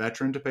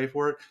veteran to pay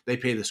for it. They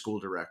pay the school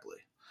directly.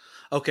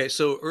 Okay,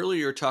 so earlier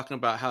you were talking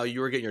about how you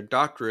were getting your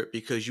doctorate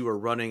because you were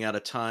running out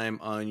of time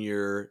on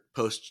your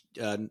post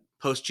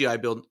GI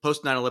Bill,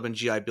 post 9/11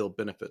 GI Bill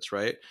benefits,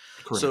 right?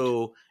 Correct.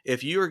 So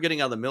if you are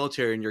getting out of the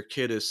military and your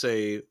kid is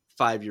say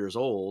 5 years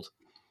old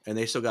and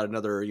they still got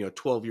another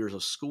 12 years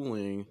of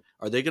schooling,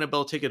 are they going to be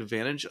able to take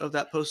advantage of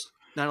that post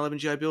 9/11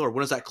 GI Bill, or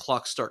when does that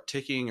clock start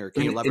ticking? Or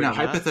can you In elaborate a on that?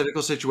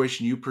 hypothetical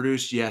situation you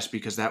produced, yes,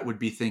 because that would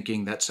be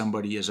thinking that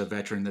somebody is a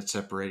veteran that's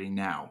separating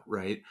now,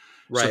 right?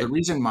 So the Right.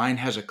 reason mine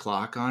has a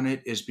clock on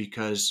it is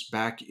because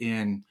back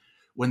in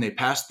when they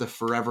passed the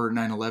forever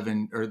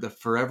 9/11 or the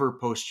forever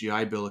post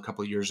GI Bill a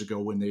couple of years ago,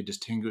 when they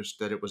distinguished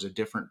that it was a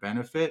different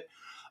benefit,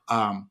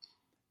 um,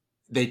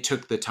 they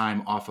took the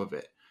time off of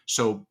it.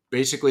 So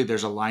basically,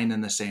 there's a line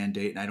in the sand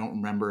date, and I don't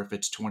remember if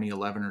it's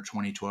 2011 or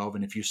 2012.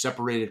 And if you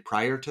separated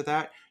prior to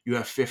that, you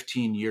have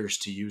 15 years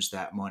to use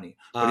that money.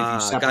 But if you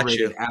Ah, got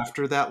separated you.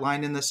 after that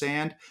line in the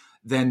sand,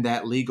 then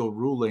that legal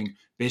ruling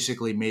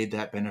basically made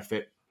that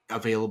benefit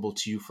available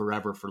to you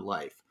forever for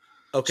life.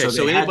 Okay, So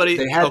so they anybody,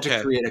 had to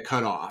okay, create a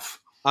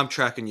cutoff. I'm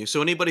tracking you.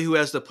 So anybody who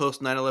has the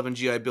post 9/11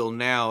 GI Bill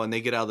now and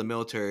they get out of the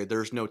military,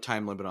 there's no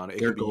time limit on it. It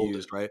They're can be golden.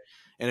 used, right?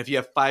 And if you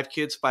have five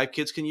kids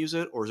can use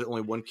it, or is it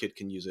only one kid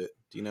can use it?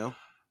 Do you know?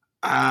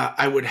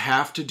 I would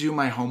have to do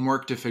my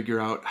homework to figure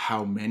out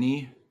how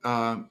many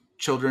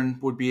children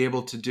would be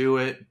able to do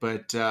it,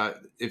 but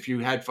if you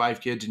had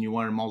 5 kids and you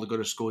wanted them all to go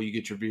to school, you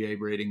get your VA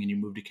rating and you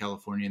move to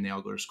California and they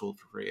all go to school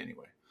for free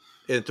anyway.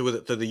 And through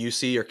the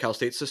UC or Cal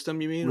State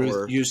system, you mean, With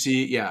or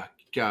UC, yeah,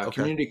 okay?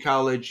 community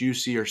college,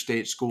 UC, or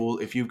state school.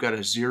 If you've got a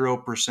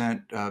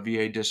 0%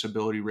 VA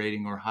disability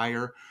rating or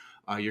higher,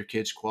 your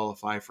kids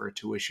qualify for a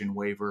tuition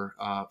waiver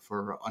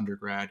for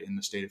undergrad in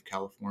the state of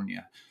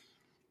California.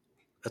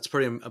 That's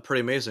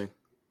pretty amazing.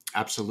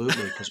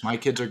 Absolutely, because my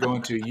kids are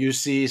going to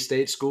UC,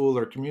 state school,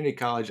 or community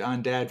college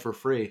on dad for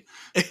free.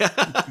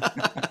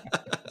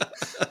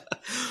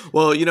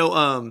 Well, you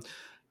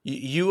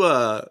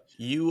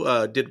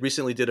did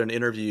recently did an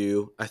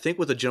interview, I think,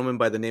 with a gentleman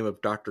by the name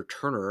of Dr.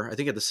 Turner. I think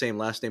he had the same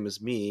last name as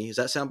me. Does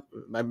that sound?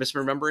 Am I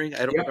misremembering?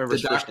 I don't Yep, remember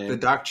his first the name.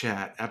 doc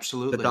chat, The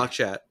absolutely. Doc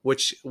Chat,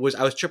 which was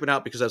I was tripping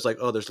out because I was like,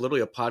 oh, there's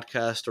literally a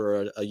podcast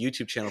or a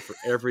YouTube channel for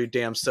every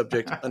damn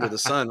subject under the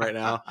sun right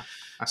now.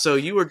 So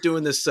you were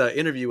doing this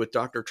interview with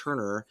Dr.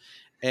 Turner,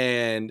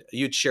 and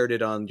you'd shared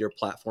it on your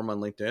platform on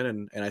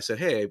LinkedIn, and I said,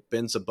 hey,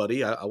 Ben's a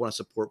buddy. I want to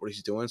support what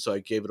he's doing, so I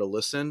gave it a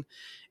listen.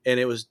 And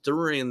it was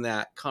during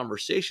that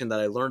conversation that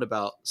I learned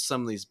about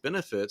some of these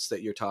benefits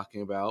that you're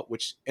talking about,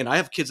 and I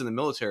have kids in the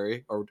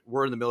military, or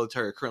we're in the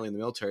military, or currently in the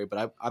military,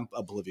 but I'm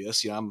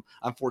oblivious. I'm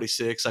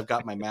 46. I've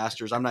got my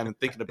master's. I'm not even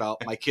thinking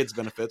about my kids'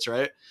 benefits,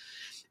 right?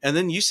 And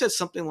then you said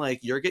something like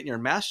you're getting your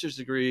master's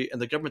degree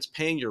and the government's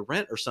paying your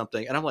rent or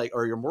something. And I'm like,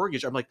 or your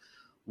mortgage. I'm like,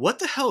 what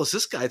the hell is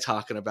this guy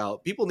talking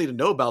about? People need to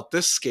know about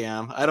this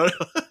scam. I don't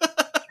know.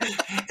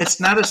 It's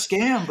not a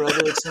scam,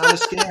 brother. It's not a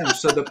scam.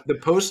 So the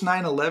post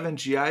 9/11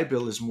 GI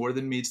Bill is more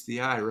than meets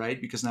the eye,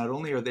 right? Because not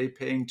only are they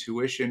paying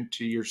tuition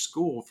to your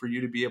school for you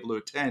to be able to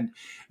attend,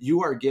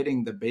 you are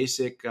getting the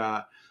basic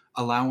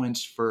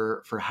allowance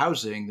for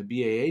housing, the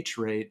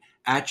BAH rate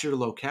at your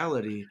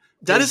locality,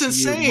 That paid is to you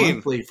insane.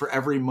 monthly for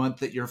every month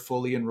that you're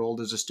fully enrolled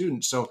as a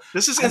student. So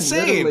This is I'm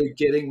insane. literally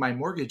getting my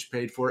mortgage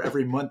paid for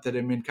every month that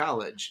I'm in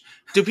college.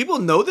 Do people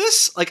know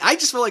this? Like, I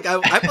just feel like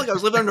I feel like I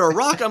was living under a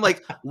rock. I'm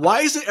like,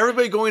 why isn't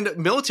everybody going to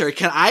military?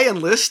 Can I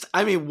enlist?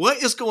 I mean,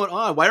 what is going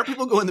on? Why are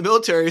people going to the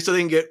military so they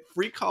can get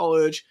free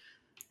college,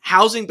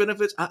 housing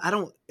benefits? I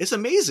don't. It's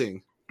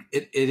amazing.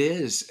 It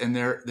is, and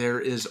there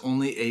is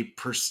only a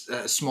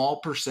small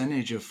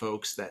percentage of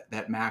folks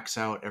that max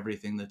out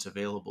everything that's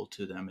available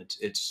to them.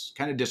 It's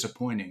kind of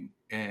disappointing,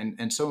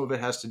 and some of it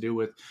has to do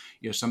with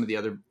some of the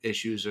other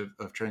issues of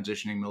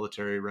transitioning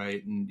military,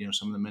 right, and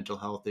some of the mental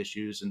health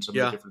issues and some of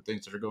the Yeah, different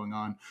things that are going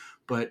on.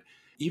 But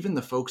even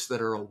the folks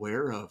that are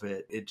aware of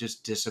it, it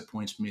just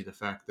disappoints me the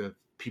fact that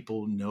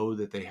people know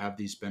that they have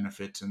these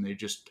benefits and they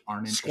just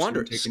aren't interested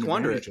in taking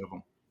squander it. advantage of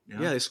them.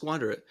 Yeah. Yeah, they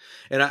squander it,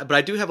 but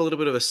I do have a little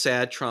bit of a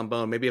sad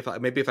trombone. Maybe if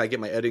I get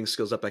my editing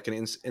skills up, I can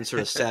insert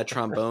a sad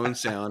trombone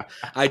sound.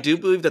 I do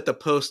believe that the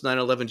post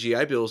 9/11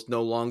 GI Bill is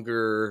no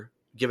longer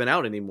given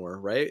out anymore.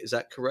 Right? Is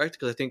that correct?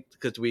 Because I think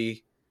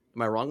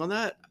am I wrong on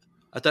that?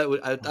 I did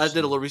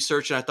a little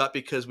research and I thought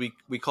because we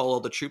call all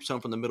the troops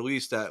home from the Middle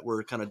East that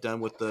we're kind of done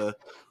with the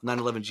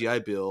 9/11 GI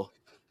Bill.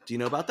 Do you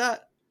know about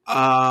that?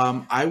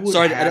 I would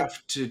Sorry,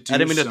 have to I do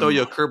didn't mean to throw some.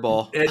 you a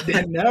curveball.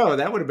 No,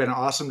 that would have been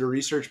awesome to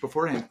research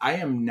beforehand. I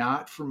am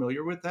not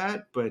familiar with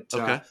that, but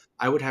Okay.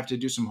 I would have to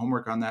do some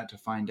homework on that to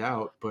find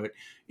out. But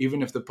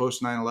even if the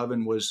post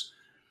 9/11 was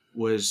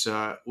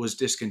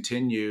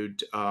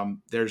discontinued,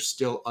 there's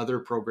still other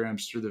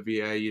programs through the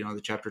VA.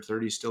 The Chapter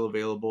 30 is still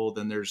available.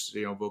 Then there's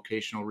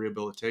vocational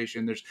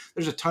rehabilitation.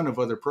 There's a ton of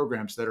other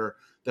programs that are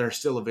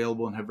still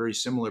available and have very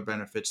similar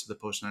benefits to the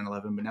post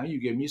 9/11. But now you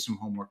gave me some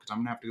homework because I'm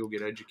gonna have to go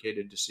get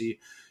educated to see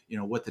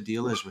what the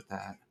deal is with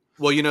that.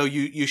 Well,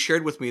 you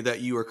shared with me that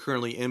you are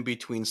currently in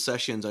between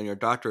sessions on your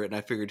doctorate, and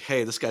I figured,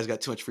 hey, this guy's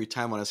got too much free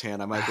time on his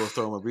hand. I might go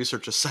throw him a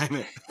research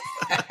assignment.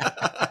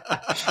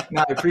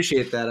 No, I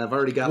appreciate that. I've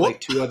already got What?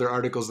 like 2 other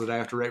articles that I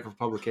have to write for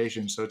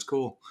publication, so it's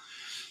cool.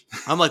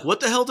 I'm like, what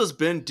the hell does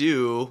Ben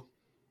do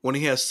when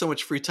he has so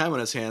much free time on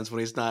his hands when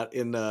he's not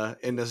in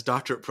this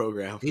doctorate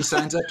program? He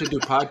signs up to do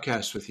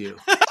podcasts with you.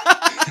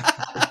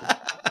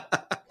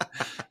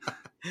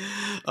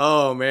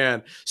 Oh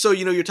man. So,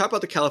 you're talking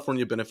about the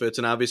California benefits,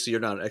 and obviously you're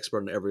not an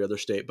expert in every other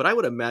state, but I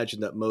would imagine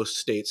that most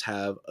states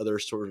have other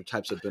sort of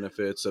types of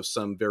benefits of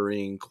some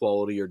varying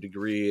quality or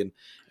degree. And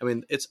I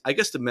mean, I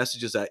guess the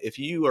message is that if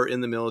you are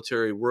in the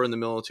military, were in the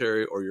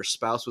military, or your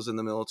spouse was in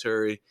the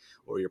military,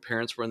 or your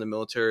parents were in the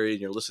military, and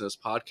you're listening to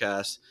this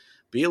podcast,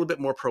 be a little bit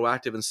more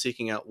proactive in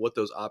seeking out what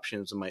those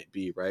options might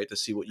be, right? To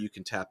see what you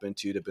can tap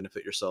into to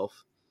benefit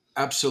yourself.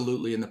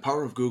 Absolutely. And the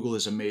power of Google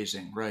is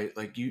amazing, right?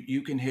 Like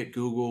you can hit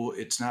Google.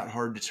 It's not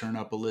hard to turn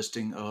up a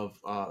listing of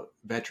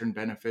veteran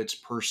benefits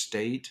per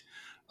state.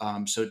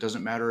 So it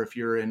doesn't matter if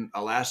you're in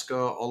Alaska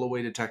all the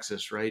way to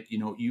Texas, right?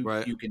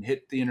 Right. You can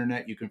hit the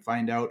internet. You can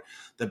find out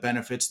the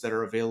benefits that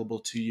are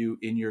available to you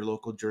in your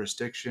local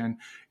jurisdiction.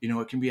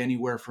 It can be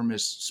anywhere from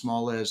as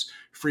small as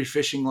free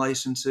fishing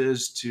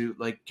licenses to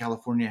like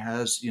California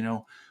has,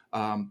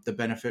 the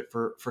benefit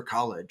for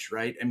college,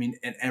 right? I mean,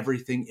 and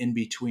everything in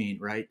between,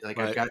 right? Like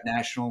I've Right. got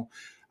national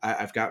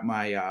I've got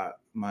my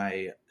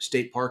my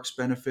state parks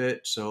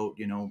benefit. So,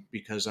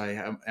 because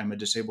am a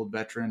disabled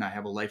veteran, I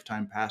have a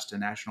lifetime pass to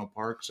national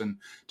parks and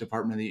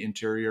Department of the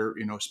Interior,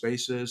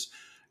 spaces.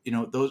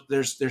 Those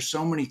there's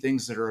so many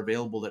things that are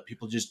available that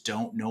people just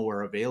don't know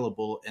are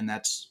available. And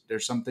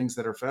there's some things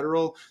that are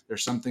federal,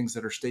 there's some things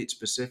that are state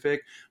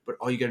specific, but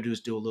all you got to do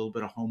is do a little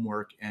bit of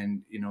homework.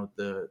 And,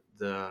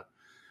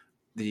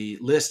 the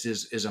list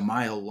is a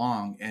mile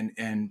long.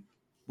 And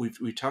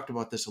we talked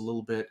about this a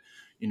little bit,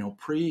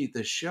 pre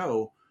the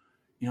show.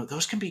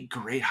 Those can be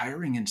great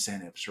hiring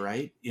incentives,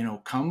 right?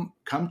 Come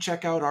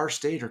check out our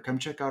state or come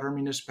check out our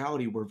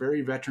municipality. We're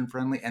very veteran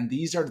friendly, and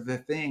these are the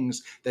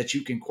things that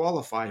you can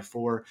qualify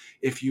for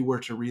if you were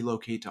to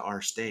relocate to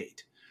our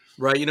state.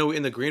 Right.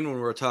 In the green one,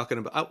 we were talking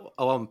about,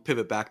 I'll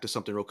pivot back to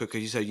something real quick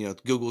because you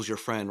said, Google's your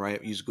friend,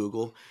 right? Use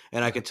Google.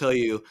 And I can tell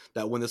you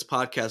that when this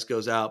podcast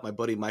goes out, my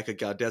buddy Micah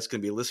Gaudet's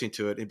going to be listening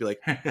to it and be like,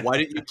 why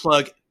didn't you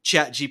plug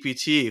Chat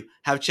GPT?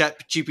 Have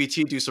Chat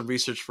GPT do some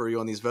research for you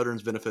on these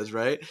veterans benefits,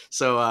 right?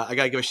 So I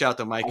got to give a shout out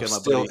to I'm Micah, my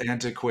still buddy.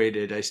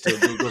 antiquated. I still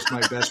Google's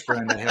my best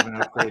friend. I haven't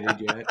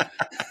upgraded yet.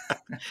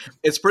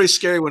 It's pretty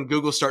scary when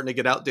Google's starting to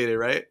get outdated,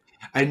 right?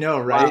 I know,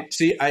 Wow. right?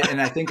 See,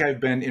 I think I've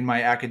been in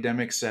my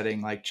academic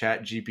setting, like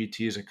Chat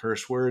GPT is a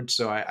curse word,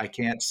 so I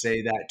can't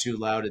say that too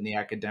loud in the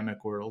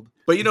academic world.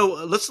 But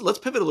let's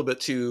pivot a little bit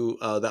to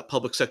that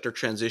public sector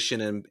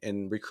transition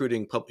and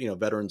recruiting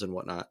veterans and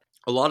whatnot.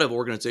 A lot of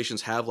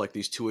organizations have like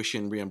these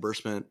tuition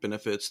reimbursement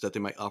benefits that they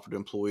might offer to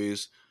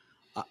employees.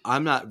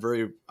 I'm not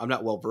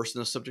well versed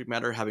in the subject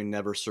matter, having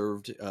never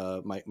served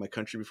my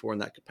country before in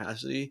that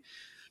capacity.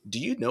 Do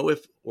you know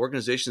if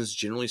organizations,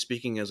 generally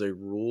speaking, as a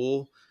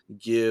rule,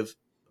 give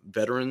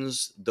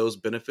veterans those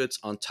benefits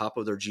on top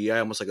of their GI,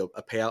 almost like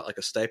a payout, like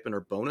a stipend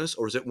or bonus,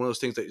 or is it one of those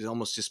things that is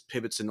almost just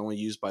pivots and only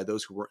used by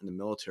those who weren't in the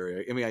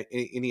military? I mean,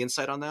 any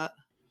insight on that?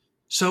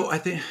 So I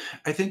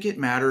think it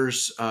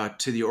matters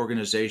to the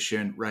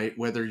organization, right?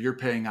 Whether you're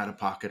paying out of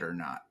pocket or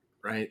not,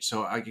 right?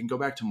 So I can go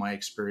back to my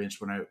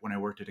experience when I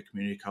worked at a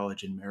community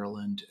college in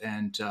Maryland,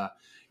 and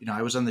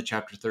I was on the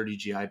Chapter 30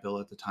 GI Bill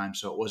at the time,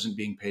 so it wasn't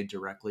being paid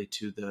directly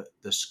to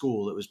the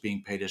school; it was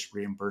being paid as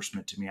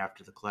reimbursement to me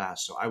after the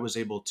class. So I was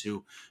able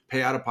to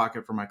pay out of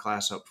pocket for my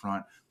class up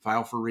front,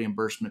 file for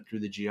reimbursement through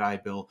the GI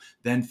Bill,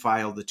 then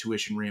file the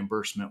tuition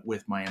reimbursement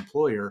with my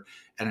employer.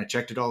 And I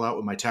checked it all out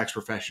with my tax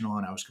professional,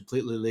 and I was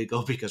completely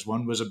legal because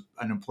one was an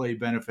employee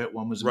benefit,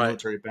 one was a Right.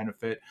 military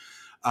benefit.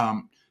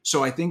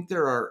 So I think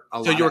there are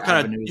a So lot of you're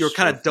avenues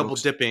kind for of double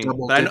folks dipping,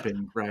 double but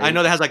dipping, I right?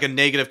 know that has like a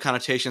negative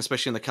connotation,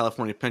 especially in the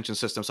California pension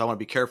system. So I want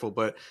to be careful.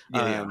 But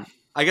Yeah, yeah.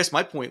 I guess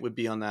my point would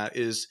be on that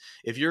is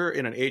if you're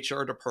in an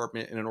HR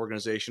department in an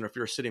organization, or if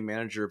you're a city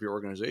manager of your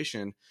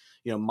organization,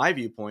 my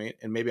viewpoint,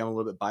 and maybe I'm a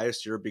little bit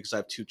biased here because I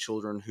have two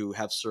children who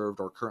have served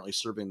or currently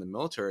serving in the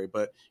military,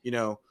 but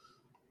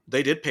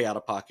they did pay out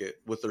of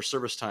pocket with their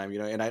service time,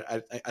 and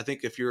I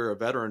think if you're a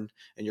veteran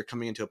and you're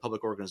coming into a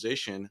public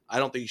organization, I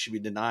don't think you should be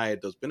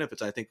denied those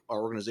benefits. I think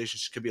our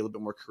organizations could be a little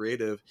bit more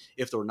creative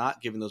if they're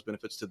not giving those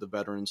benefits to the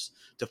veterans,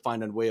 to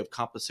find a way of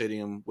compensating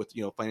them with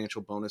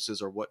financial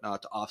bonuses or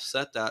whatnot to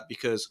offset that.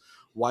 Because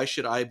why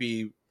should I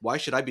be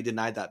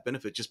denied that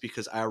benefit just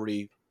because I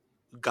already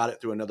got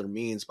it through another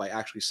means by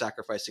actually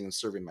sacrificing and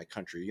serving my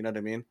country? You know what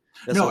I mean?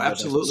 That's a No, little bit of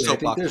a absolutely. I think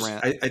soapbox there's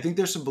rant. I, I think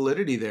there's some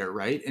validity there,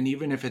 right? And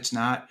even if it's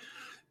not,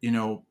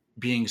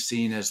 being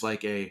seen as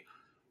like a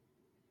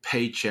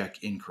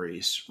paycheck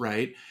increase,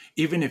 right?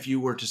 Even if you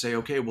were to say,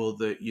 okay, well,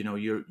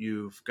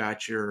 you've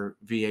got your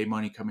VA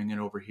money coming in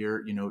over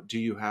here, do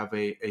you have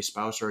a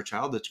spouse or a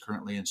child that's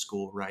currently in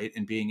school, right?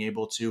 And being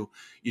able to,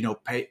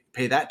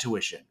 pay that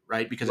tuition,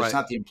 right? Because it's Right.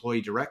 not the employee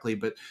directly,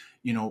 but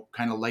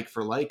kind of like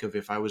for like, of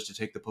if I was to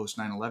take the post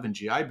 9/11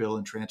 GI Bill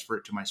and transfer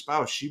it to my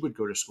spouse, she would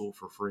go to school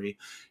for free.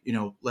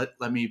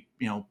 Let me,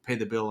 pay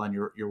the bill on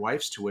your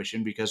wife's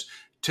tuition, because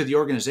to the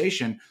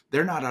organization,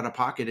 they're not out of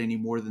pocket any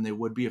more than they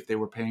would be if they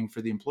were paying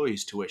for the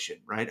employee's tuition,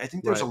 right? I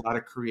think there's a Right. lot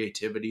of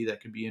creativity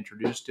that could be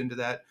introduced into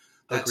that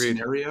Agreed.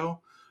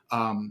 scenario.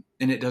 And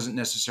it doesn't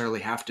necessarily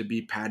have to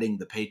be padding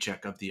the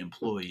paycheck of the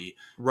employee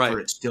for Right.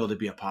 it still to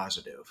be a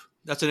positive.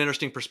 That's an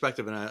interesting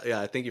perspective, and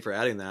I thank you for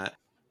adding that.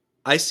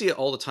 I see it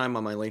all the time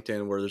on my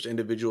LinkedIn where there's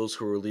individuals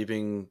who are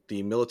leaving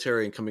the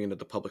military and coming into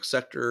the public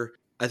sector.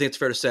 I think it's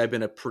fair to say I've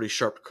been a pretty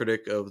sharp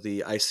critic of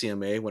the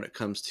ICMA when it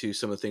comes to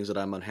some of the things that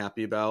I'm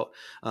unhappy about.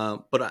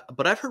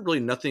 But I've heard really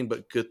nothing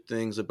but good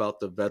things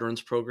about the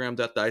veterans program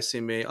that the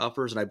ICMA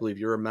offers, and I believe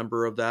you're a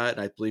member of that,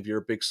 and I think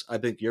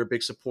you're a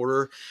big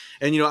supporter.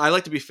 And I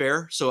like to be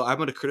fair, so I'm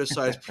going to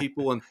criticize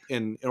people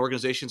in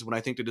organizations when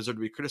I think they deserve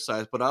to be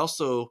criticized, but I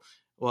also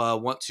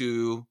want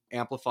to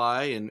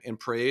amplify and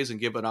praise and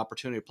give an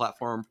opportunity, a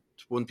platform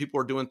when people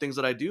are doing things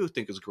that I do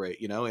think is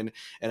great, and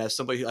as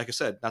somebody, like I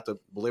said, not to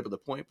belabor the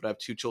point, but I have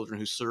two children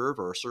who serve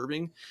or are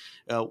serving.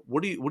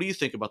 What do you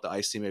think about the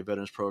ICMA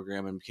Veterans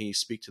Program, and can you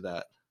speak to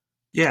that?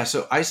 Yeah,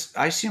 so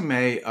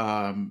ICMA,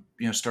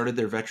 started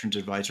their Veterans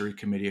Advisory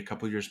Committee a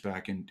couple years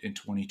back in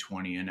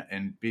 2020,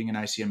 and being an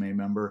ICMA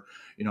member,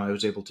 I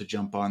was able to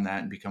jump on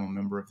that and become a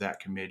member of that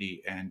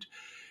committee. And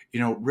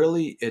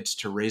really it's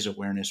to raise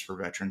awareness for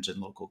veterans in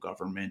local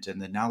government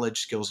and the knowledge,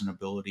 skills, and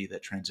ability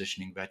that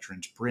transitioning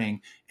veterans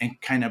bring, and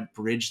kind of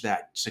bridge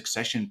that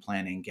succession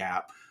planning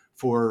gap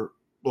for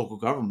local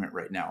government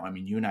right now. I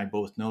mean, you and I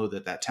both know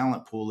that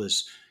talent pool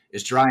is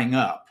drying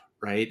up,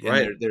 right? And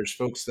Right. there's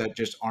folks that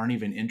just aren't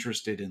even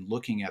interested in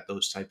looking at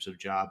those types of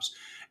jobs.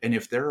 And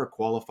if there are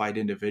qualified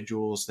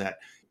individuals that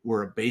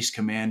were a base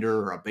commander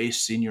or a base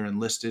senior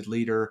enlisted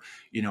leader,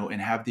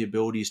 and have the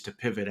abilities to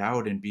pivot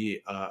out and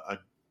be a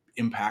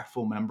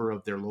impactful member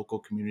of their local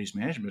community's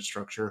management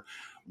structure,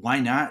 why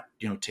not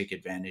take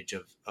advantage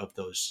of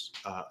those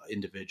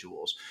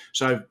individuals?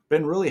 So I've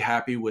been really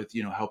happy with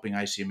helping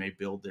ICMA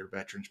build their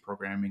veterans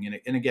programming.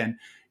 And again,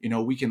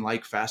 we can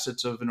like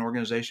facets of an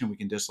organization, we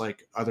can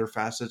dislike other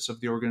facets of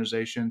the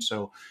organization.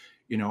 So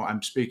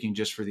I'm speaking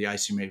just for the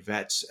ICMA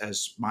vets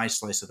as my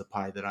slice of the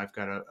pie that I've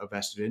got a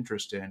vested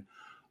interest in.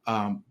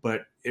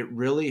 But it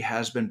really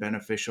has been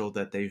beneficial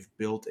that they've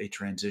built a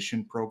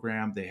transition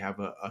program. They have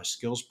a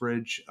skills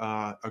bridge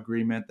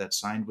agreement that's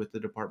signed with the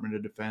Department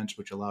of Defense,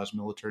 which allows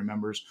military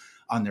members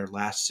on their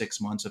last 6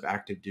 months of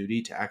active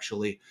duty to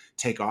actually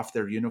take off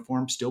their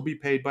uniform, still be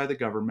paid by the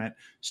government,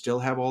 still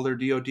have all their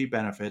DoD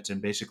benefits,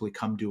 and basically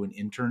come do an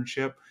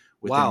internship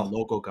within a Wow.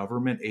 local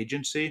government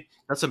agency.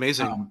 That's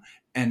amazing. um,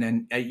 and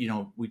then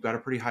we've got a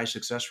pretty high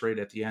success rate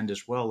at the end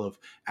as well, of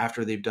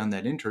after they've done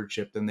that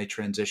internship, then they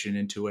transition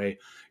into a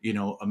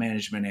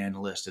management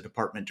analyst, a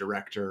department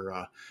director,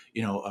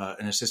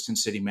 an assistant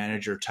city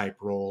manager type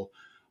role,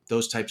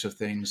 those types of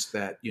things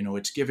that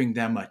it's giving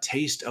them a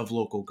taste of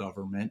local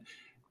government.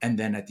 And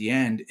then at the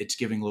end, it's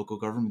giving local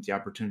government the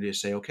opportunity to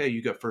say, okay,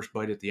 you got first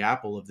bite at the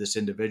apple of this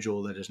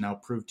individual that has now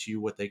proved to you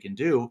what they can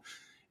do.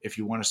 If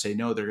you want to say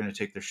no, they're going to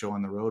take their show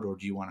on the road, or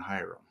do you want to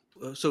hire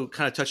them? So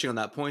kind of touching on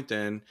that point,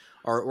 then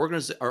are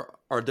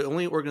the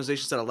only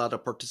organizations that are allowed to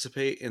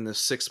participate in the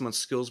 6 month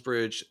skills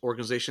bridge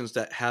organizations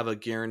that have a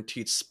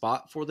guaranteed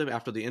spot for them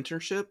after the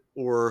internship,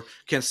 or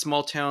can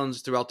small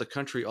towns throughout the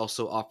country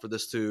also offer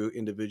this to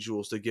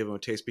individuals to give them a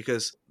taste?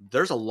 Because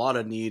there's a lot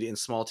of need in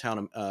small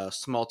town,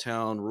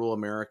 rural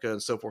America,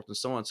 and so forth and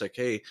so on. It's like,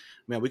 hey,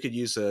 man, we could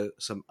use a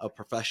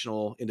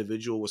professional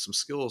individual with some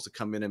skills to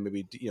come in and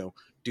maybe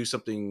do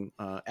something,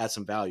 add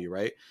some value,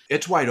 right?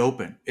 It's wide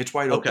open. It's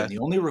wide open. Okay. The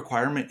only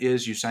requirement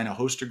is you sign a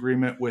host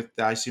agreement with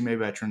the ICMA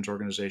Veterans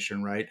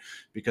Organization, right?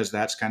 Because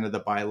that's kind of the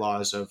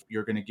bylaws of,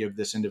 you're going to give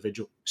this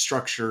individual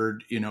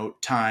structured,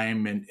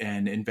 time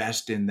and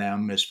invest in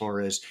them, as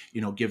far as,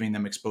 giving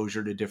them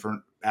exposure to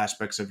different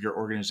aspects of your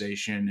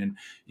organization,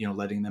 and,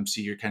 letting them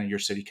see your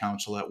city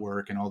council at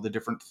work and all the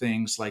different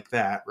things like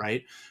that,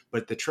 right?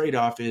 But the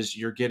trade-off is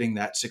you're getting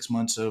that 6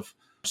 months of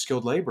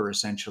skilled labor,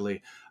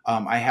 essentially.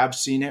 I have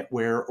seen it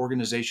where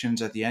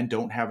organizations at the end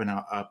don't have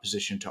a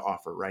position to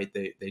offer, right?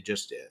 They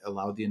just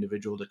allow the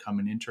individual to come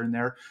and intern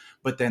there.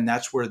 But then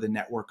that's where the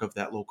network of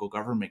that local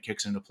government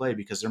kicks into play,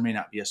 because there may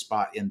not be a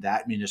spot in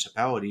that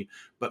municipality,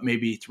 but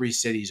maybe 3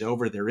 cities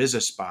over there is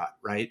a spot,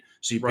 right?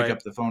 So you pick Right.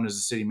 up the phone as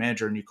the city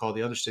manager and you call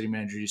the other city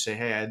manager. You say,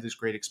 hey, I had this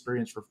great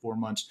experience for 4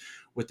 months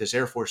with this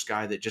Air Force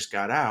guy that just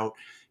got out.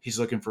 He's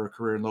looking for a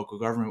career in local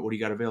government. What do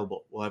you got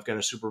available? Well, I've got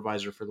a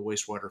supervisor for the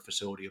wastewater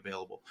facility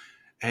available.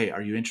 Hey,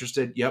 are you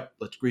interested? Yep,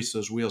 let's grease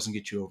those wheels and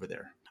get you over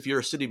there. If you're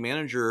a city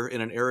manager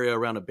in an area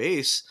around a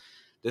base,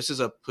 this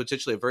is a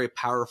potentially a very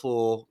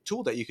powerful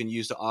tool that you can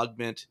use to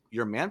augment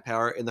your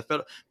manpower. And the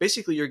federal,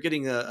 basically, you're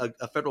getting a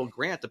federal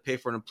grant to pay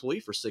for an employee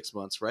for 6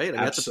 months, right? I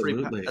mean,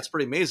 Absolutely. that's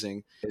pretty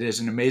amazing. It is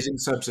an amazing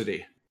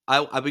subsidy.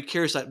 I'd be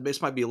curious.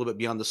 This might be a little bit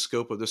beyond the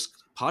scope of this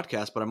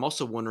podcast, but I'm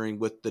also wondering,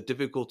 with the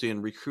difficulty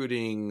in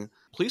recruiting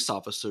police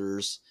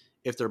officers,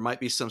 if there might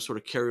be some sort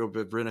of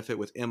carryover benefit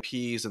with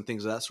MPs and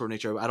things of that sort of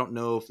nature. I don't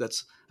know if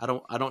that's I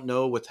don't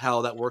know with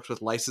how that works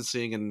with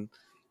licensing and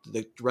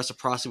the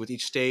reciprocity with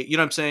each state. You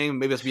know what I'm saying?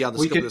 Maybe that's beyond the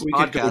We scope of could this we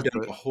could go podcast, down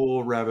but a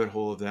whole rabbit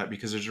hole of that,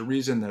 because there's a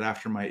reason that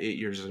after my 8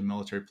 years as a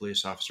military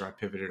police officer, I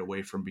pivoted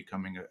away from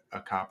becoming a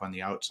cop on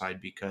the outside,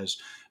 because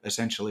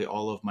essentially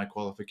all of my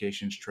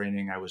qualifications,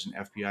 training, I was an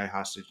FBI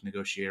hostage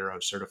negotiator. I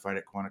was certified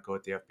at Quantico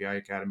at the FBI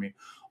Academy.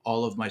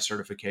 All of my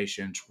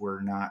certifications were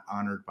not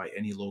honored by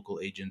any local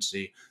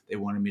agency. They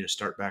wanted me to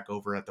start back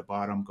over at the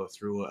bottom, go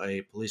through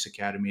a police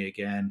academy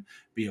again,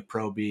 be a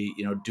probie,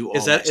 do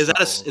is all that that is stuff that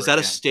all a over is that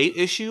a again. state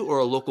issue or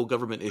a local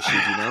government issue? Do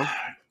you know?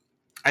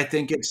 I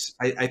think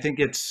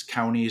it's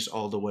counties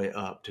all the way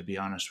up, to be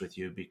honest with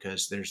you,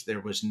 because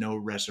there was no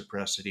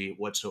reciprocity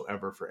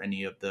whatsoever for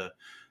any of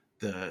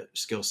the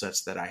skill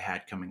sets that I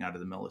had coming out of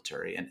the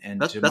military. And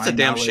to That's a my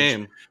damn knowledge,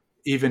 shame.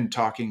 even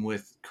talking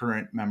with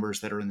current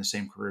members that are in the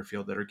same career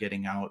field that are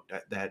getting out,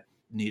 that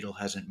needle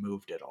hasn't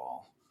moved at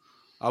all.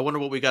 I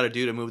wonder what we got to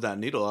do to move that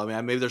needle. I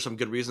mean, maybe there's some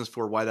good reasons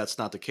for why that's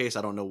not the case.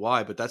 I don't know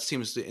why, but that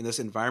seems to, in this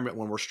environment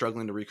when we're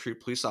struggling to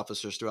recruit police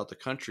officers throughout the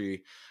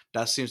country,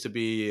 that seems to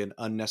be an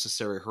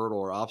unnecessary hurdle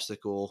or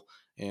obstacle.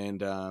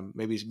 And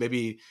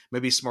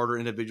maybe smarter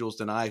individuals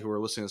than I who are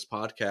listening to this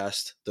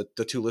podcast,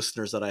 the 2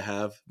 listeners that I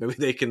have, maybe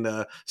they can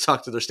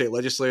talk to their state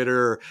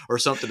legislator or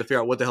something to figure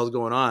out what the hell's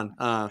going on.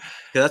 'Cause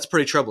that's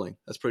pretty troubling.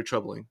 That's pretty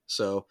troubling.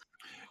 So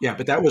Yeah,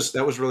 but that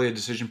was really a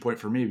decision point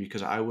for me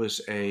because I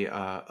was a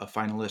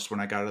finalist when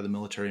I got out of the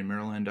military in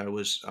Maryland. I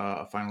was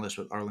a finalist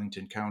with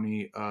Arlington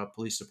County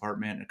Police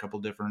Department and a couple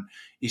different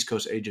East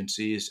Coast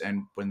agencies.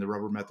 And when the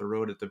rubber met the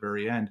road at the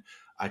very end,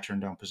 I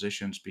turned down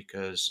positions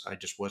because I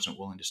just wasn't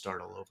willing to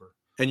start all over.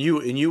 And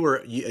you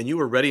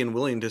were ready and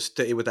willing to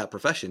stay with that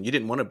profession. You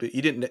didn't want to be.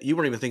 You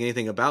weren't even thinking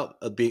anything about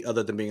being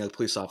other than being a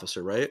police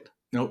officer, right?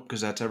 Nope,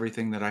 because that's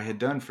everything that I had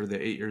done for the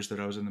 8 years that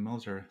I was in the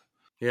military.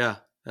 Yeah,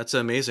 that's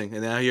amazing.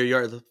 And now here you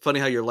are. Funny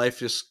how your life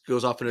just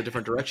goes off in a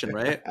different direction,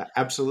 right?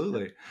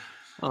 Absolutely.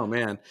 Oh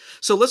man.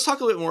 So let's talk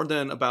a little bit more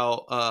then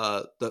about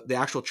the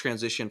actual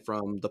transition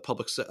from the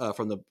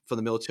from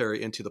the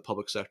military into the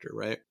public sector,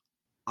 right?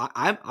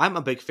 I'm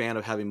a big fan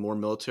of having more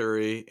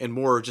military and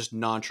more just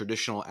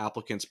non-traditional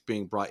applicants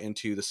being brought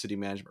into the city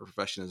management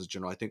profession as a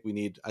general. I think we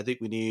need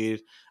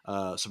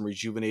some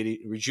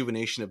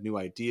rejuvenation of new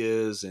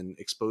ideas and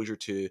exposure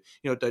to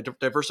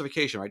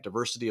diversification, right?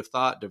 Diversity of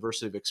thought,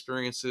 diversity of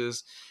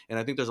experiences, and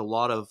I think there's a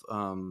lot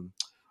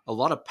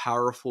of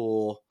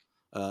powerful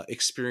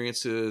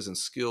experiences and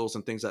skills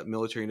and things that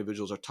military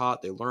individuals are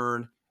taught. They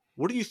learn.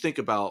 What do you think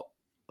about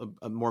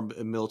more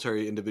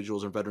military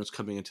individuals and veterans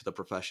coming into the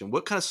profession?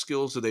 What kind of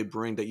skills do they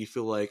bring that you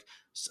feel like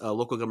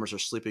local governments are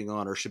sleeping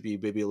on, or should be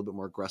maybe a little bit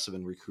more aggressive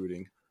in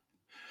recruiting?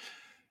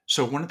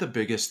 So one of the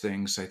biggest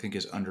things I think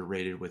is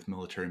underrated with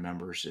military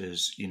members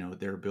is,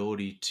 their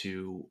ability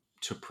to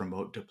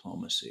promote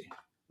diplomacy,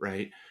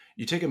 right?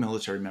 You take a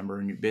military member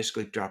and you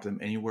basically drop them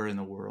anywhere in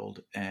the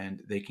world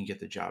and they can get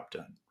the job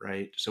done,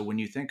 right? So when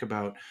you think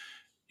about,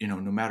 no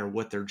matter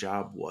what their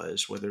job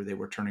was, whether they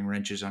were turning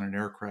wrenches on an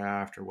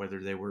aircraft or whether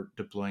they were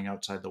deploying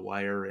outside the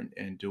wire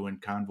and doing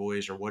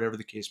convoys or whatever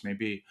the case may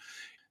be,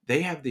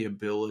 they have the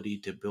ability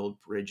to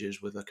build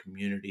bridges with a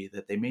community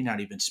that they may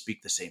not even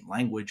speak the same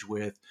language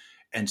with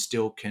and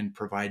still can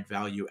provide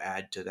value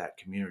add to that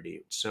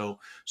community. So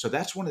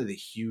that's one of the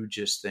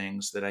hugest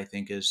things that I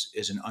think is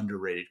an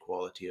underrated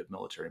quality of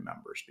military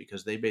members,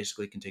 because they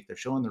basically can take their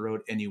show on the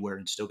road anywhere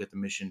and still get the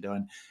mission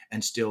done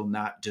and still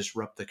not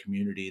disrupt the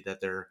community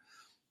that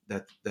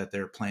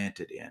they're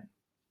planted in.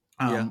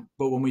 Yeah.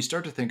 But when we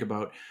start to think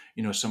about,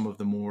 some of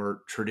the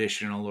more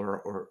traditional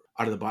or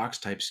out of the box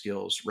type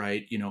skills,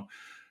 right?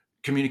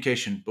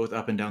 Communication both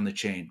up and down the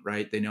chain,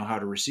 right? They know how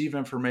to receive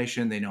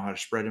information, they know how to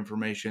spread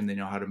information, they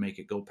know how to make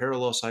it go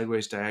parallel,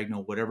 sideways,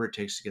 diagonal, whatever it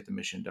takes to get the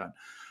mission done.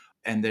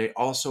 And they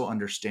also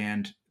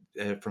understand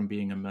from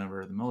being a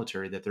member of the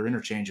military that they're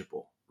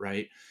interchangeable,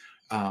 right?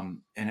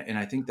 And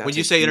I think When that's a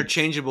you say huge.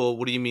 interchangeable,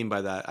 what do you mean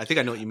by that? I think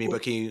I know what you mean,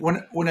 but can you?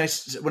 When I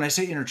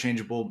say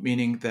interchangeable,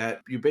 meaning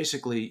that you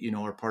basically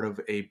are part of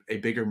a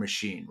bigger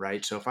machine,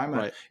 right? So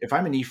Right. if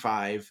I'm an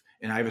E5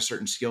 and I have a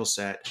certain skill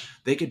set,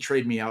 they could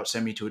trade me out,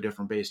 send me to a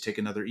different base, take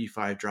another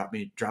E5,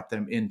 drop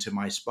them into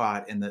my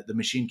spot, and the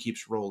machine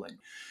keeps rolling.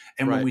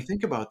 And when Right. we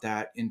think about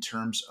that in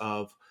terms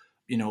of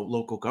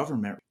local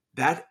government,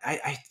 that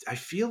I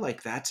feel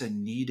like that's a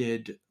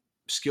needed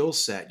skill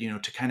set,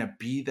 to kind of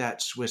be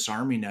that Swiss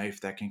Army knife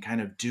that can kind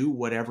of do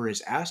whatever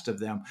is asked of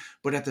them,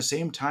 but at the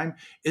same time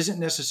isn't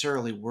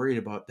necessarily worried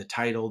about the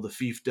title, the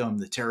fiefdom,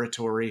 the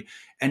territory,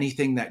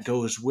 anything that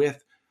goes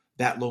with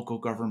that local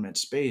government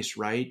space,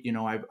 right?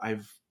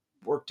 I've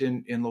worked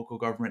in local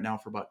government now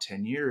for about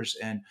 10 years,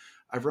 and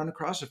I've run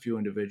across a few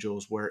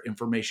individuals where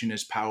information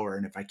is power,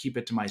 and if I keep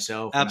it to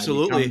myself and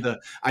Absolutely.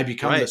 I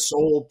become the Right.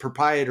 sole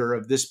proprietor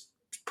of this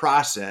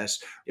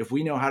process, if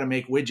we know how to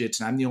make widgets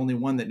and I'm the only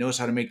one that knows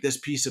how to make this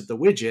piece of the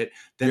widget,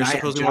 then You're I have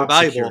supposedly more job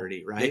valuable.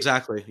 security, right?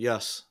 Exactly.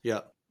 Yes.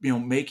 Yeah.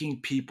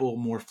 Making people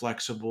more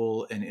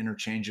flexible and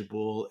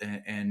interchangeable,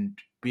 and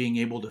being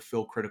able to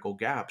fill critical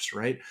gaps,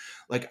 right?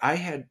 Like I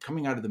had,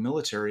 coming out of the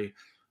military,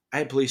 I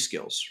had police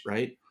skills,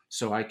 right?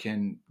 So I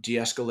can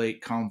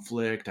de-escalate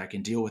conflict, I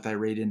can deal with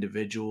irate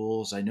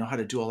individuals, I know how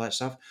to do all that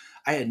stuff.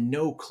 I had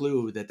no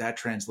clue that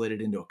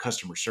translated into a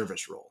customer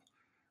service role,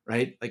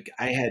 right? Like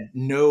I had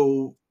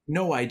no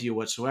idea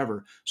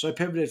whatsoever. So I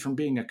pivoted from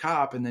being a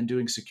cop and then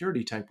doing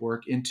security type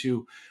work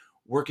into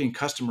working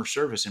customer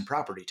service and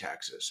property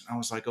taxes. And I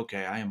was like,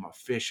 okay, I am a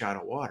fish out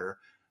of water.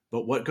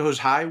 But what goes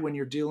high when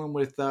you're dealing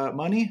with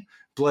money?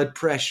 Blood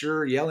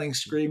pressure, yelling,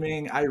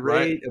 screaming, Right.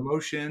 irate,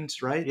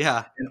 emotions, right?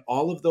 Yeah. And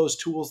all of those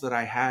tools that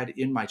I had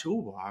in my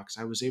toolbox,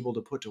 I was able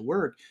to put to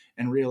work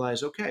and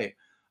realize, okay,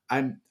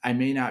 I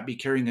may not be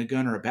carrying a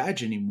gun or a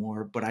badge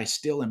anymore, but I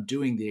still am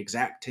doing the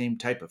exact same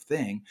type of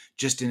thing,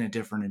 just in a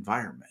different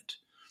environment.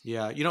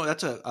 Yeah,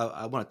 that's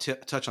I want to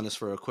touch on this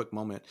for a quick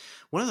moment.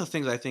 One of the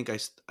things I think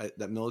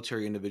that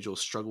military individuals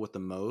struggle with the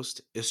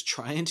most is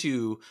trying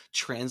to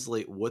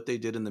translate what they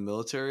did in the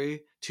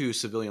military to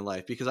civilian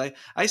life. Because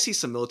I see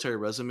some military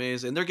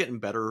resumes and they're getting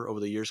better over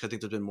the years. I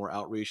think there's been more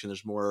outreach and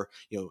there's more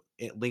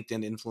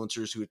LinkedIn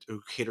influencers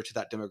who cater to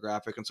that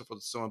demographic and so forth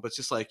and so on. But it's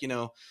just like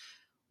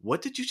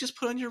what did you just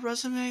put on your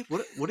resume?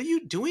 What are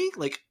you doing?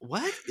 Like,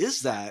 what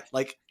is that?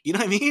 Like, you know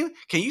what I mean?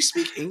 Can you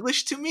speak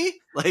English to me?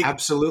 Like,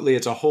 Absolutely.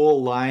 It's a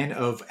whole line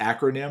of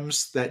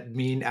acronyms that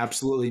mean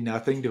absolutely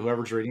nothing to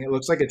whoever's reading it. It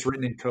looks like it's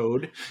written in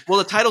code. well,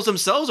 the titles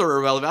themselves are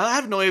irrelevant. I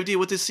have no idea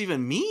what this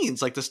even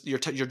means. Like this, your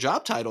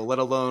job title, let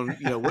alone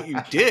what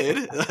you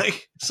did.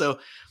 Like so,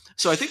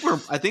 I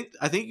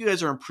think you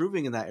guys are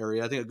improving in that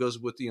area. I think it goes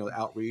with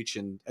outreach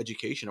and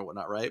education or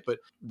whatnot, right? But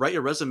write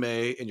your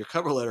resume and your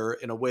cover letter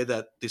in a way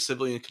that the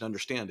civilian can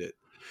understand it.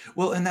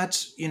 Well, and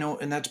that's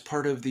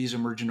part of these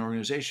emerging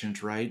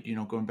organizations, right?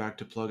 Going back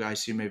to plug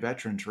ICMA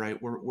veterans,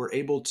 right? We're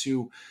able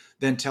to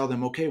then tell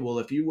them, okay, well,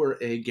 if you were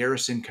a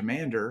garrison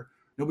commander,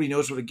 nobody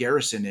knows what a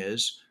garrison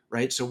is,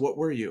 right? So what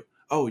were you?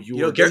 Oh, you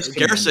were a base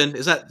commander. Garrison,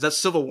 is that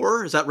Civil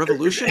War? Is that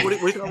Revolution?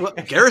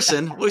 What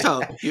Garrison? What are we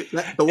talking?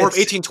 The War of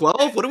It's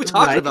 1812? What are we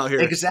talking right, about here?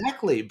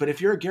 exactly. But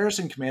if you're a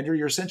garrison commander,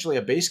 you're essentially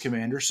a base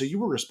commander, so you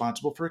were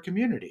responsible for a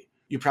community.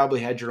 You probably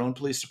had your own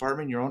police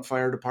department, your own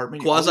fire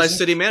department, all Quasi these things.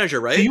 city manager,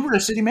 So right? you were a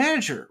city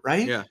manager,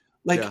 right? Yeah,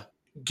 Like yeah.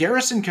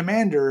 garrison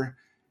commander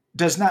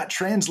does not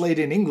translate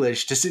in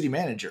English to city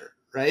manager,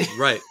 right?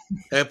 Right.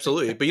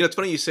 Absolutely. But it's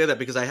funny you say that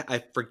because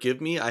I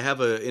forgive me. I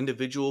have an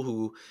individual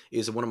who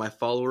is one of my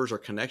followers or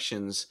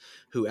connections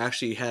who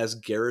actually has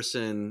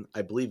Garrison,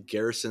 I believe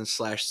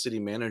Garrison/city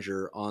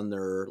manager on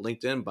their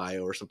LinkedIn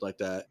bio or something like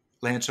that.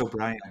 Lance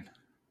O'Brien.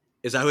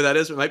 Is that who that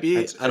is? It might be.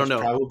 That's I don't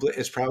know.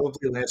 it's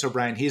probably Lance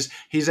O'Brien. He's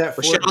at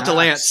But shout Fort out to Knox.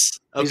 Lance.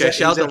 Okay, shout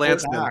He's out to at Fort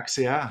Lance then. Knox.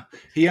 Yeah,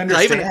 he 'Cause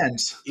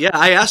understands.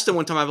 I asked him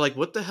one time. I'm like,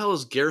 "What the hell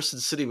does Garrison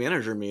city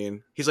manager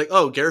mean?" He's like,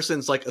 "Oh,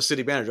 Garrison's like a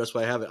city manager. That's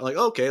why I have it." I'm like,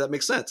 oh, "Okay, that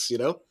makes sense."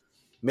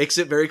 Makes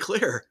it very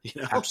clear.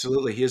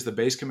 Absolutely. He is the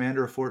base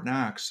commander of Fort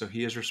Knox, so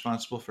he is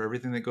responsible for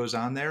everything that goes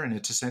on there, and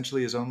it's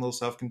essentially his own little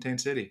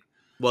self-contained city.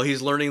 Well,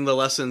 he's learning the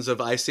lessons of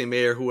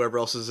ICMA or whoever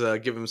else is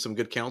giving him some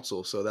good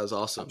counsel. So that was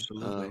awesome.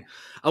 Absolutely.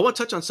 I want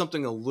to touch on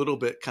something a little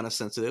bit kind of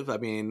sensitive. I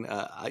mean,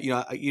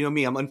 you know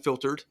me, I'm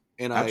unfiltered,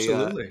 and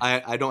Absolutely.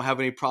 I don't have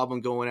any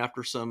problem going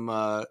after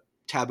some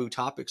taboo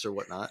topics or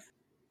whatnot.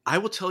 I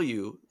will tell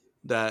you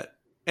that,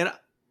 and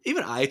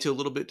even I, to a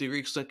little bit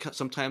degree,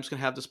 sometimes can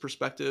have this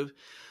perspective.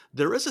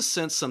 There is a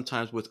sense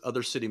sometimes with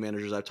other city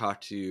managers I've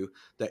talked to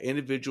that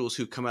individuals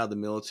who come out of the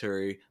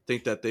military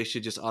think that they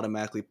should just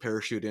automatically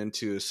parachute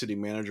into a city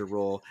manager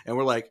role, and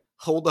we're like,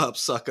 hold up,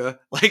 sucker!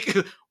 Like,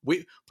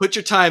 we put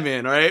your time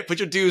in, all right? Put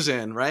your dues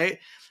in, right?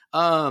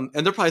 And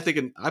they're probably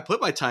thinking, I put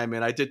my time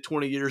in. I did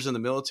 20 years in the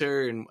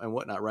military and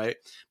whatnot, right?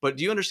 But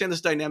do you understand this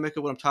dynamic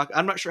of what I'm talking?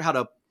 I'm not sure how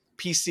to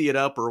PC it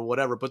up or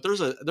whatever, but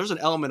there's an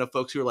element of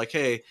folks who are like,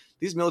 hey,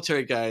 these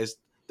military guys,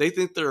 they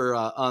think they're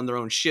on their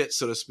own shit,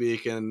 so to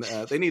speak, and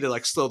they need to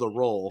like slow the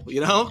roll. Can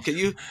you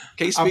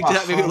I'm speak to a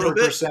that maybe a little hundred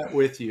bit? percent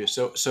with you.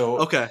 So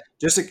Okay,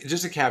 just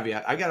a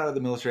caveat. I got out of the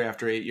military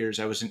after 8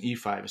 years. I was an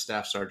E5, a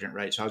staff sergeant,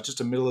 right? So I was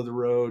just a middle of the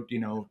road,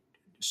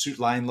 suit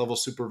line level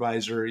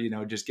supervisor,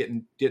 just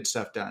getting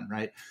stuff done,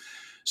 right?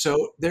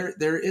 So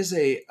there is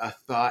a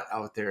thought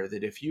out there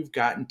that if you've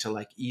gotten to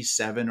like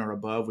E7 or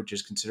above, which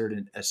is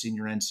considered a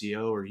senior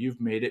NCO, or you've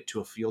made it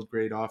to a field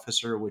grade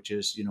officer, which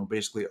is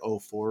basically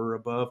O4 or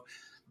above,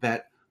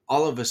 that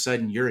all of a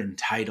sudden you're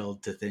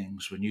entitled to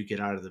things when you get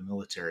out of the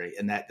military,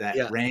 and that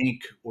yeah,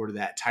 rank or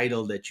that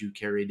title that you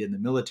carried in the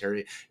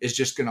military is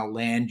just going to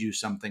land you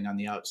something on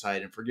the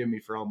outside. And forgive me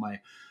for all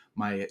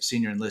my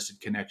senior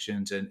enlisted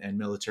connections and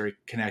military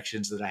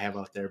connections that I have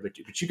out there, but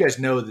you guys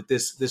know that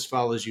this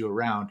follows you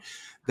around,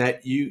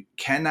 that you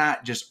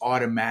cannot just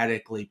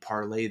automatically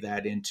parlay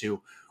that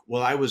into,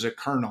 well, I was a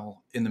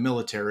colonel in the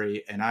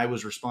military and I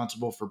was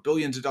responsible for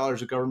billions of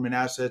dollars of government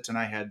assets and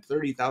I had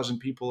 30,000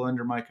 people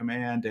under my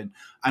command, and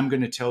I'm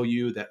going to tell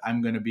you that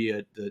I'm going to be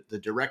the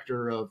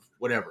director of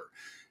whatever.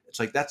 It's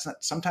like,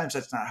 sometimes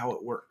that's not how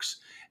it works.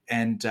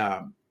 And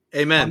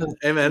amen,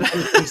 amen. one of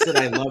the things that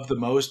I love the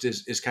most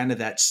is kind of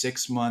that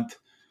 6 month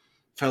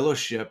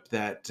fellowship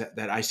that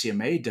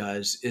ICMA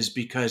does, is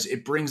because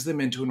it brings them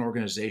into an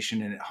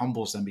organization and it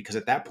humbles them, because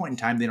at that point in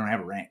time they don't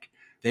have a rank.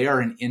 They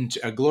are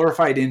a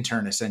glorified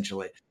intern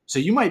essentially. So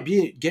you might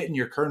be getting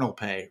your colonel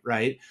pay,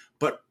 right?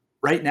 But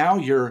right now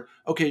you're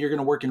going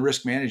to work in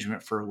risk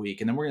management for a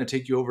week, and then we're going to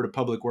take you over to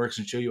public works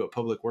and show you what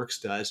public works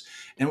does,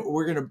 and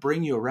we're going to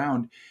bring you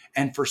around.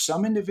 And for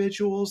some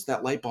individuals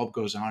that light bulb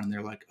goes on and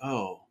they're like,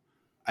 oh,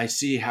 I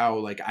see how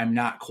like I'm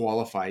not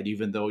qualified,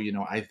 even though,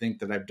 I think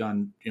that I've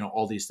done,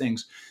 all these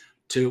things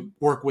to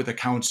work with a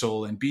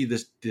council and be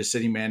the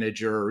city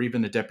manager or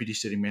even the deputy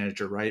city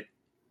manager, right?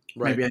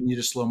 Right. Maybe I need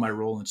to slow my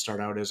roll and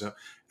start out as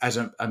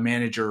a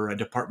manager or a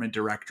department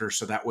director,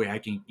 so that way I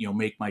can,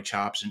 make my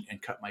chops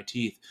and cut my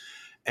teeth.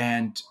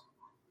 And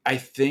I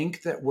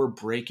think that we're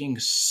breaking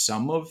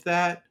some of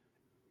that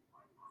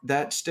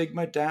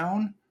stigma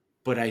down,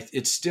 but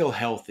it's still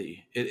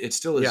healthy. It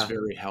still is Yeah,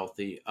 very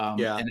healthy.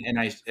 yeah.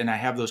 And I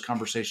have those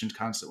conversations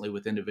constantly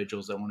with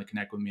individuals that want to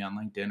connect with me on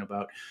LinkedIn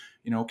about,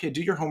 okay,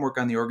 do your homework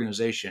on the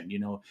organization.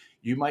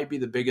 You might be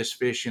the biggest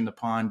fish in the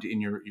pond in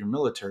your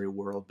military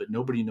world, but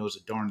nobody knows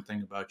a darn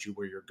thing about you,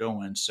 where you're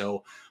going.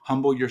 So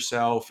humble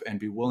yourself and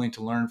be willing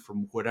to learn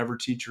from whatever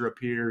teacher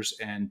appears,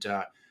 and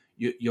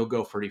you'll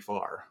go pretty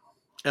far.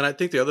 And I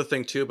think the other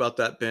thing too about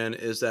that, Ben,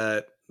 is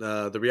that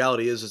the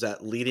reality is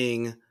that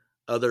leading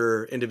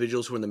other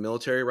individuals who are in the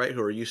military, right,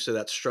 who are used to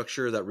that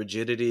structure, that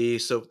rigidity,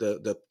 so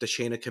the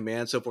chain of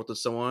command, so forth and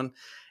so on,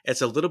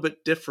 it's a little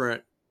bit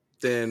different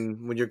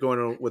than when you're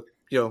going with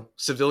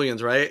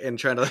civilians, right, and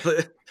trying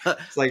to,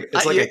 It's like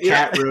a you know.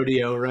 cat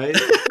rodeo, right?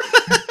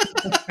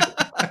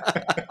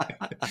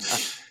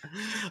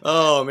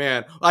 Oh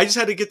man, I just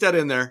had to get that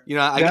in there.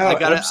 I No,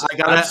 gotta,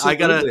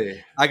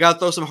 absolutely. I gotta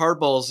throw some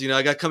hardballs.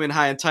 I got to come in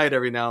high and tight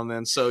every now and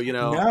then. So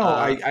No,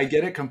 I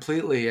get it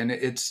completely. And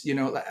it's,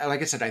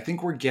 like I said, I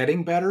think we're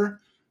getting better,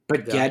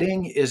 but yeah,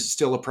 getting is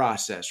still a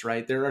process,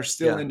 right? There are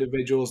still yeah,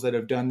 individuals that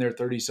have done their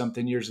 30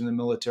 something years in the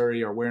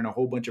military, are wearing a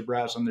whole bunch of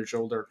brass on their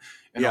shoulder,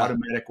 and yeah.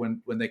 automatic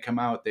when they come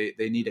out, they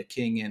need a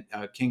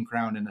king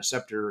crown and a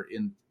scepter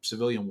in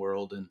civilian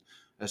world. And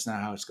that's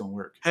not how it's going to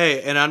work.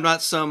 Hey, and I'm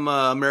not some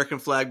American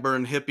flag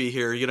burning hippie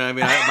here. You know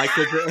what I mean? My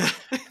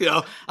kids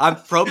are, I'm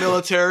pro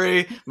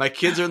military. My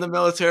kids are in the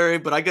military,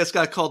 but I guess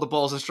got to call the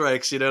balls and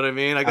strikes. You know what I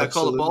mean? I got to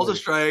call the balls and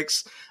Absolutely.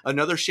 strikes.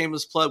 Another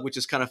shameless plug, which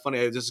is kind of funny.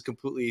 This is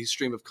completely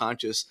stream of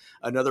conscious.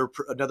 Another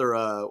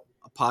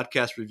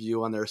podcast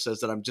review on there says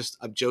that I'm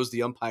Joe's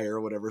the umpire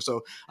or whatever.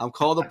 So I'm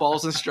calling the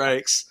balls and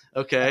strikes.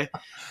 Okay.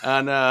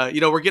 And,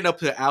 we're getting up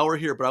to an hour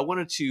here, but I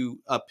wanted to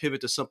pivot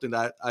to something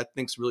that I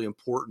think is really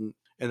important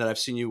and that I've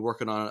seen you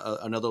working on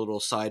another little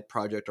side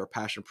project or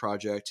passion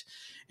project,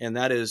 and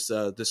that is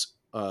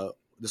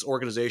this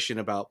organization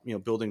about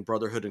building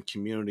brotherhood and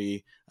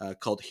community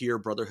called Here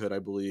Brotherhood, I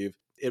believe.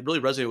 It really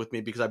resonated with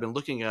me because I've been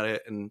looking at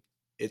it, and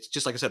it's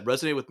just like I said,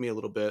 resonated with me a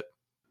little bit.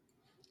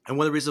 And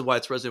one of the reasons why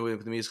it's resonating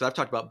with me is because I've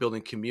talked about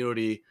building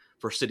community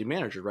for city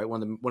manager, right?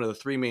 One of the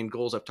three main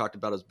goals I've talked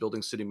about is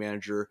building city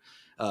manager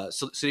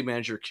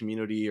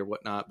community or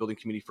whatnot, building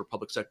community for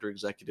public sector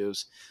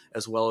executives,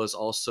 as well as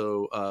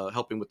also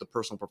helping with the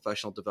personal and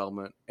professional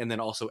development, and then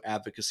also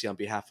advocacy on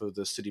behalf of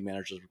the city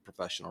managers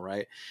professional,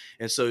 right?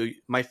 And so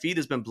my feed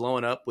has been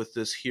blowing up with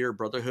this Here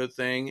Brotherhood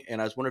thing,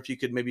 and I was wondering if you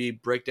could maybe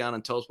break down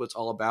and tell us what it's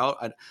all about.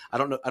 I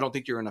don't know. I don't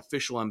think you're an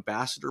official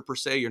ambassador per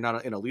se. You're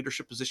not in a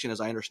leadership position,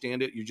 as I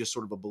understand it. You're just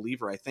sort of a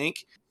believer, I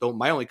think. Though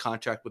my only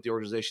contact with the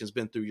organization has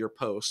been through your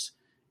posts,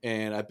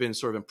 and I've been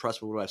sort of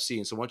impressed with what I've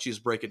seen. So why don't you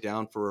just break it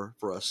down for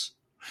us?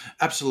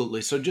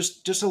 Absolutely. So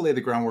just to lay the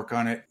groundwork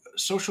on it,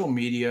 social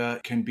media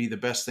can be the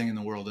best thing in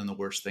the world and the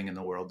worst thing in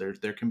the world.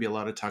 There can be a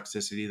lot of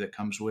toxicity that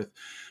comes with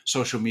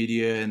social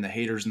media and the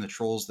haters and the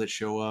trolls that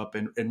show up.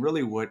 And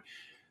really what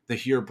the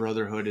Here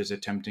Brotherhood is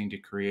attempting to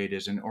create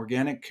is an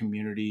organic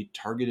community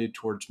targeted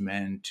towards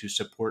men to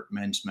support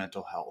men's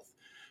mental health.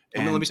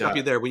 Let me And stop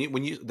you there.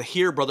 When you the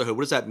Here Brotherhood,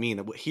 what does that mean?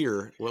 What what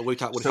are you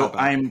so talking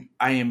about?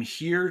 I am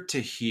here to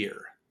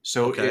hear.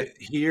 So Okay,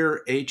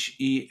 here,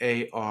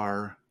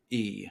 HEARE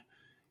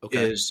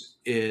okay,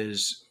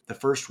 is the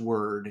first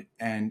word,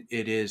 and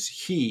it is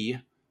he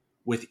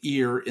with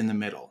ear in the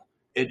middle.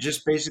 It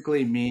just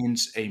basically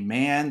means a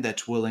man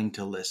that's willing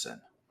to listen.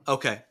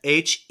 okay.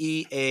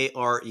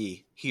 HEARE.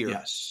 Here.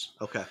 Yes.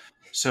 Okay.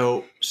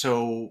 So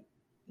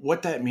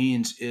what that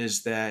means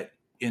is that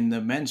in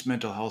the men's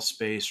mental health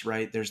space,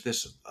 right, there's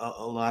this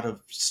a lot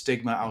of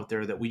stigma out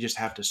there that we just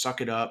have to suck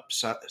it up,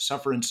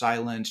 suffer in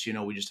silence.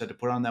 We just had to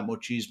put on that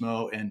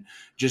machismo and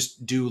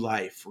just do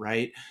life,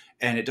 right?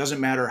 And it doesn't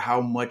matter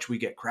how much we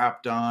get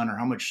crapped on or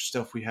how much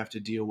stuff we have to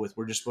deal with.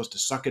 We're just supposed to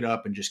suck it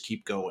up and just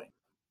keep going.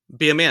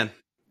 Be a man.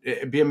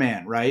 Be a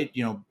man, right?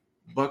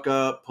 Buck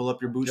up, pull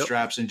up your Yep.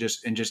 bootstraps, and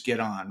just get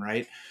on,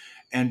 right?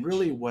 And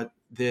really what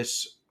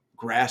this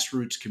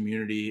grassroots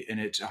community, and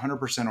it's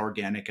 100%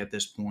 organic at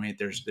this point,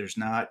 there's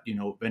not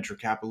venture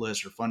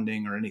capitalists or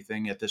funding or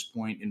anything at this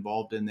point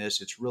involved in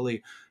this. It's really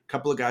a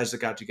couple of guys that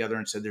got together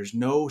and said there's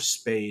no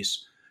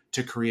space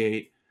to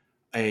create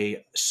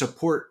a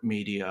support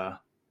media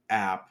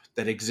app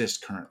that exists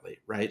currently,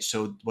 right?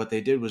 So what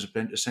they did was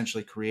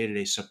essentially created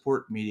a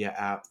support media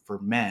app for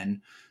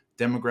men.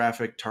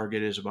 Demographic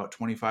target is about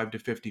 25 to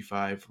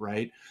 55,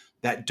 right?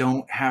 That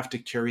don't have to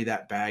carry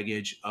that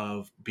baggage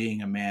of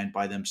being a man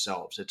by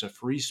themselves. It's a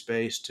free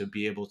space to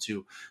be able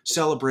to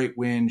celebrate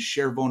wins,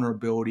 share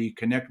vulnerability,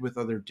 connect with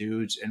other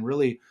dudes, and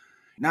really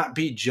not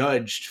be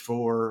judged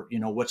for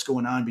what's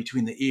going on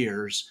between the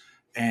ears,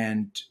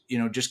 and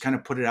just kind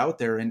of put it out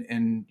there.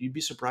 And you'd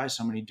be surprised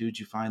how many dudes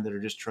you find that are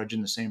just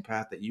trudging the same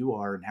path that you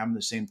are and having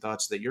the same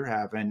thoughts that you're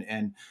having.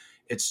 And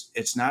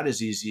it's not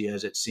as easy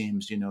as it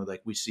seems.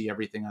 Like we see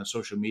everything on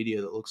social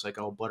media that looks like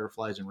all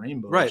butterflies and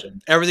rainbows, Right.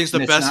 and Everything's the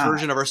and it's best not.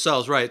 version of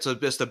ourselves, right? So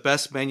it's the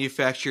best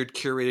manufactured,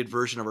 curated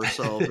version of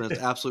ourselves, and it's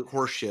absolute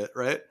horseshit,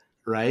 right?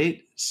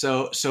 Right.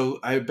 So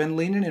I've been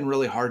leaning in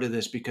really hard to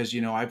this because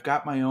I've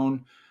got my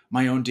own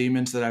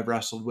demons that I've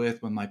wrestled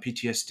with my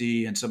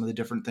PTSD and some of the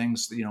different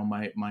things,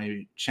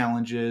 my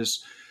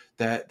challenges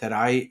that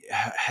I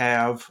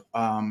have,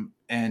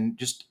 and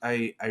just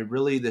I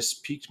really, this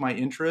piqued my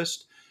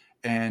interest,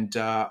 and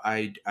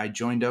I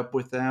joined up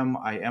with them.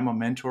 I am a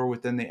mentor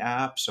within the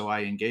app, so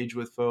I engage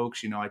with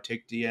folks. I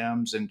take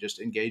DMs and just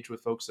engage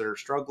with folks that are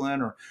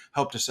struggling, or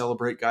help to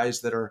celebrate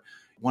guys that are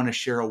want to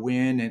share a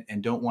win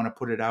and don't want to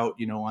put it out,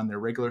 on their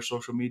regular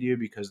social media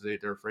because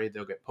they're afraid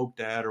they'll get poked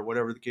at or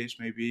whatever the case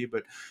may be.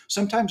 But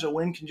sometimes a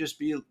win can just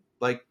be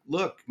like,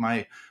 look,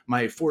 my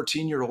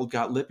 14-year-old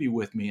got lippy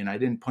with me and I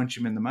didn't punch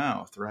him in the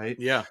mouth, right?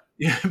 Yeah.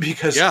 Yeah,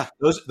 because Yeah.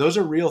 those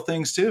are real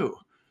things too.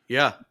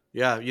 Yeah.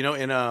 Yeah.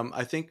 And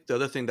I think the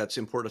other thing that's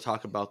important to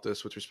talk about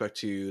this with respect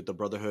to the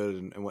brotherhood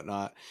and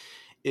whatnot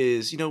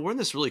is, we're in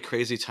this really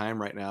crazy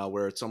time right now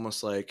where it's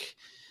almost like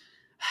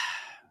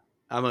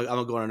I'm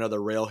gonna go on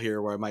another rail here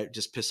where I might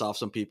just piss off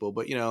some people,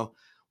 but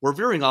we're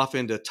veering off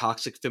into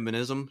toxic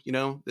feminism.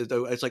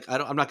 It's like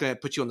I'm not gonna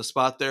put you on the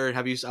spot there and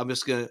have you. I'm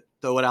just gonna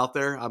throw it out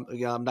there. I'm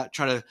not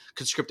trying to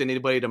conscript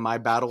anybody to my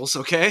battles,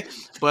 okay?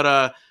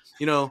 But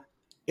you know,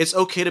 it's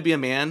okay to be a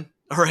man.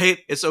 All right,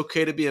 it's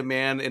okay to be a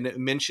man, and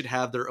men should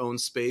have their own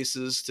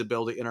spaces to be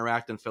able to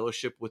interact and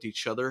fellowship with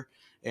each other.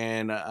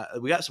 And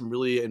we got some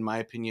really, in my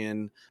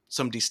opinion,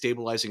 some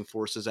destabilizing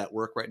forces at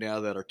work right now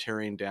that are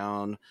tearing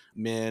down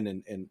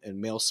men and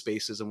male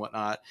spaces and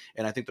whatnot.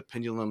 And I think the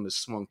pendulum is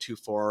swung too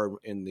far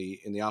in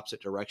the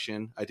opposite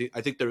direction. I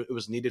think it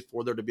was needed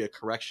for there to be a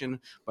correction,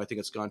 but I think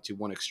it's gone to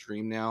one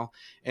extreme now.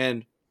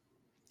 And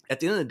at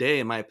the end of the day,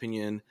 in my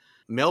opinion,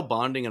 male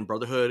bonding and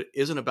brotherhood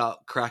isn't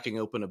about cracking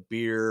open a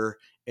beer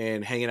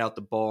and hanging out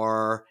the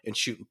bar and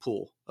shooting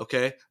pool.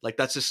 Okay, like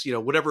that's just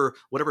whatever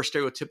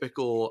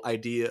stereotypical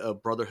idea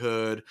of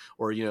brotherhood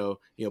or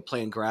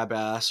playing grab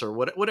ass or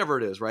whatever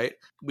it is. Right?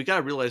 We got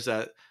to realize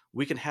that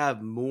we can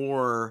have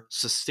more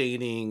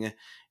sustaining,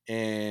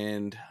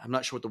 and I'm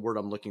not sure what the word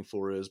I'm looking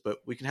for is, but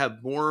we can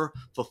have more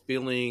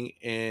fulfilling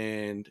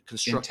and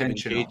constructive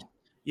engagement. Intentional,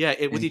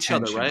 Yeah, with each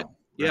other, right? intentional,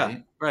 Yeah,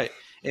 right? right.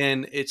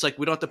 And it's like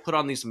we don't have to put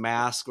on these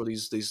masks or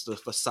these the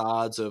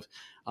facades of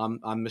I'm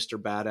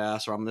Mr.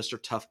 Badass or I'm Mr.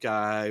 Tough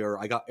Guy or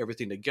I got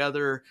everything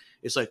together.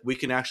 It's like we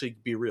can actually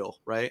be real,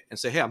 right? And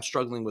say, hey, I'm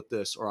struggling with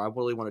this, or I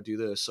really want to do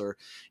this, or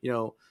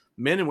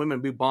men and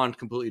women, we bond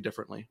completely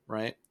differently,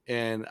 right?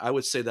 And I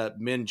would say that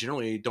men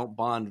generally don't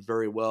bond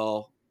very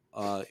well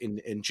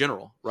in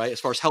general, right? As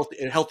far as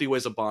healthy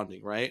ways of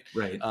bonding, right?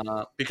 Right.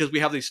 Because we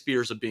have these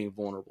fears of being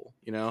vulnerable,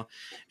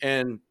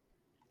 and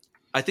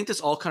I think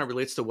this all kind of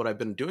relates to what I've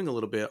been doing a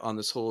little bit on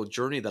this whole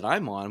journey that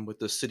I'm on with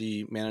the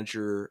City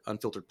Manager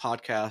Unfiltered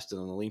podcast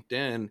and on the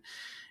LinkedIn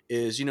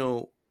is,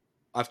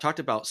 I've talked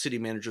about city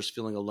managers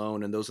feeling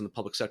alone and those in the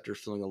public sector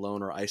feeling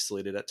alone or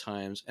isolated at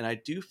times. And I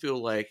do feel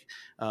like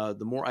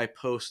the more I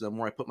post, the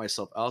more I put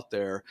myself out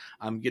there,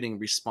 I'm getting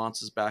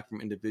responses back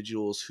from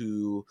individuals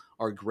who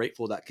are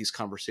grateful that these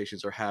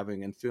conversations are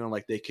having and feeling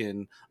like they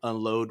can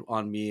unload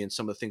on me and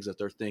some of the things that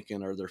they're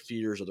thinking or their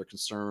fears or their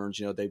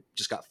concerns. They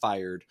just got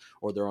fired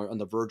or they're on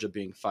the verge of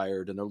being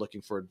fired and they're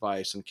looking for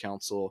advice and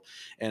counsel.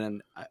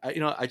 And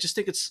I just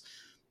think it's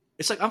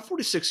like I'm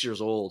 46 years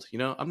old.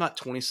 I'm not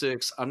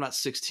 26. I'm not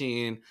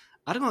 16.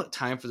 I don't have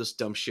time for this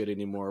dumb shit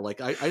anymore.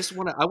 Like I just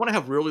want to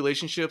have real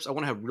relationships. I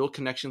want to have real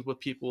connections with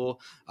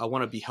people. I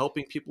want to be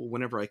helping people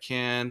whenever I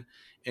can.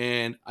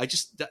 And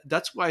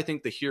that's why I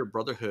think the Here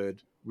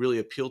Brotherhood really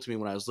appealed to me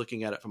when I was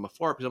looking at it from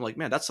afar, because I'm like,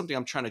 man, that's something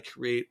I'm trying to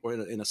create, or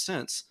in a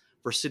sense,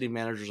 for city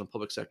managers and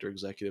public sector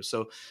executives.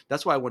 So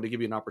that's why I wanted to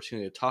give you an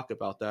opportunity to talk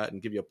about that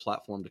and give you a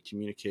platform to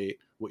communicate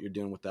what you're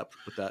doing with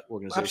that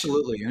organization.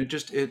 Absolutely. And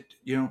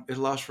it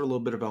allows for a little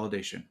bit of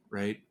validation,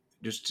 right?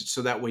 Just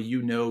so that way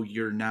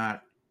you're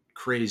not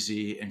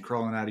crazy and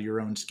crawling out of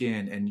your own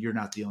skin and you're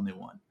not the only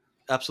one.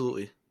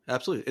 Absolutely.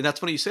 Absolutely. And that's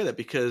funny you say that,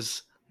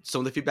 because some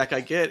of the feedback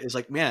I get is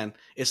like, man,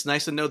 it's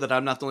nice to know that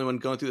I'm not the only one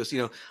going through this.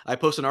 I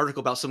post an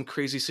article about some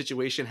crazy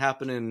situation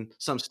happening in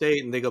some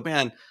state and they go,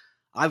 man,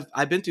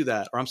 I've been through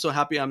that, or I'm so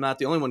happy I'm not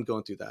the only one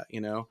going through that.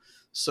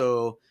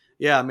 So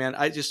yeah, man,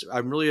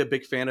 I'm really a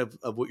big fan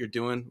of what you're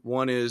doing.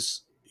 One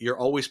is you're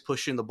always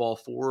pushing the ball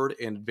forward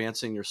and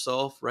advancing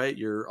yourself, right?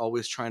 You're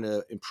always trying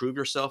to improve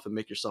yourself and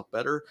make yourself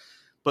better.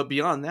 But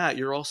beyond that,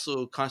 you're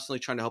also constantly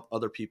trying to help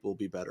other people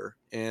be better.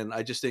 And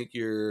I just think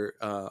you're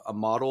a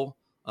model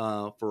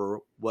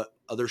for what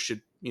others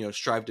should,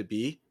 strive to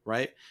be,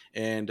 right?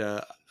 And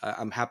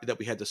I'm happy that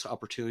we had this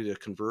opportunity to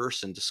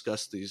converse and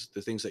discuss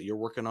the things that you're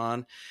working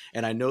on.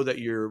 And I know that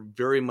you're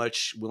very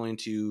much willing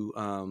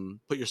to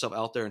put yourself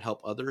out there and help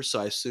others. So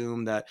I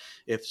assume that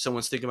if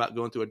someone's thinking about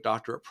going through a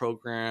doctorate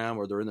program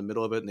or they're in the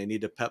middle of it and they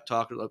need a pep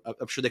talk,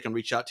 I'm sure they can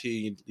reach out to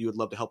you. You would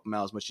love to help them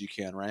out as much as you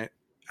can, right?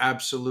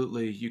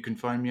 Absolutely. You can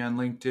find me on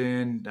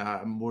LinkedIn.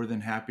 I'm more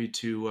than happy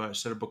to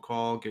set up a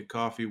call, get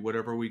coffee,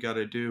 whatever we got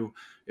to do.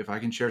 If I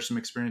can share some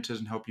experiences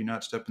and help you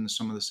not step into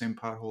some of the same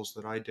potholes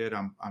that I did,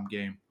 I'm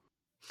game.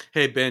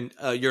 Hey, Ben,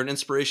 you're an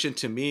inspiration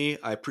to me.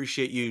 I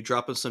appreciate you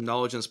dropping some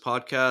knowledge in this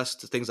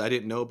podcast, things I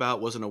didn't know about,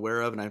 wasn't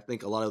aware of, and I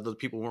think a lot of the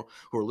people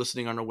who are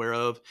listening aren't aware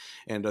of.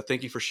 And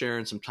thank you for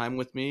sharing some time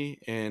with me.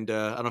 And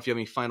I don't know if you have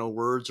any final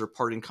words or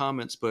parting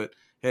comments, but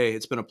hey,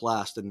 it's been a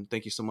blast, and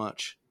thank you so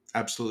much.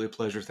 Absolutely a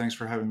pleasure. Thanks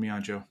for having me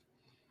on, Joe.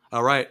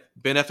 All right,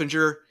 Ben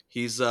Effinger.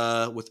 He's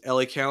with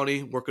LA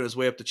County, working his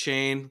way up the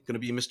chain. Going to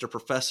be Mr.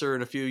 Professor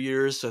in a few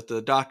years at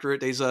the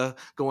doctorate he's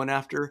going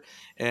after.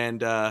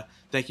 And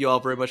thank you all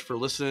very much for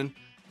listening.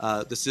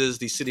 This is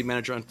the City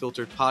Manager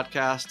Unfiltered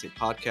podcast, a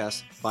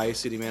podcast by a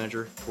city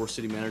manager for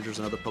city managers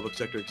and other public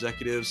sector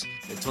executives.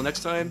 Until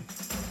next time,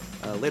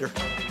 later.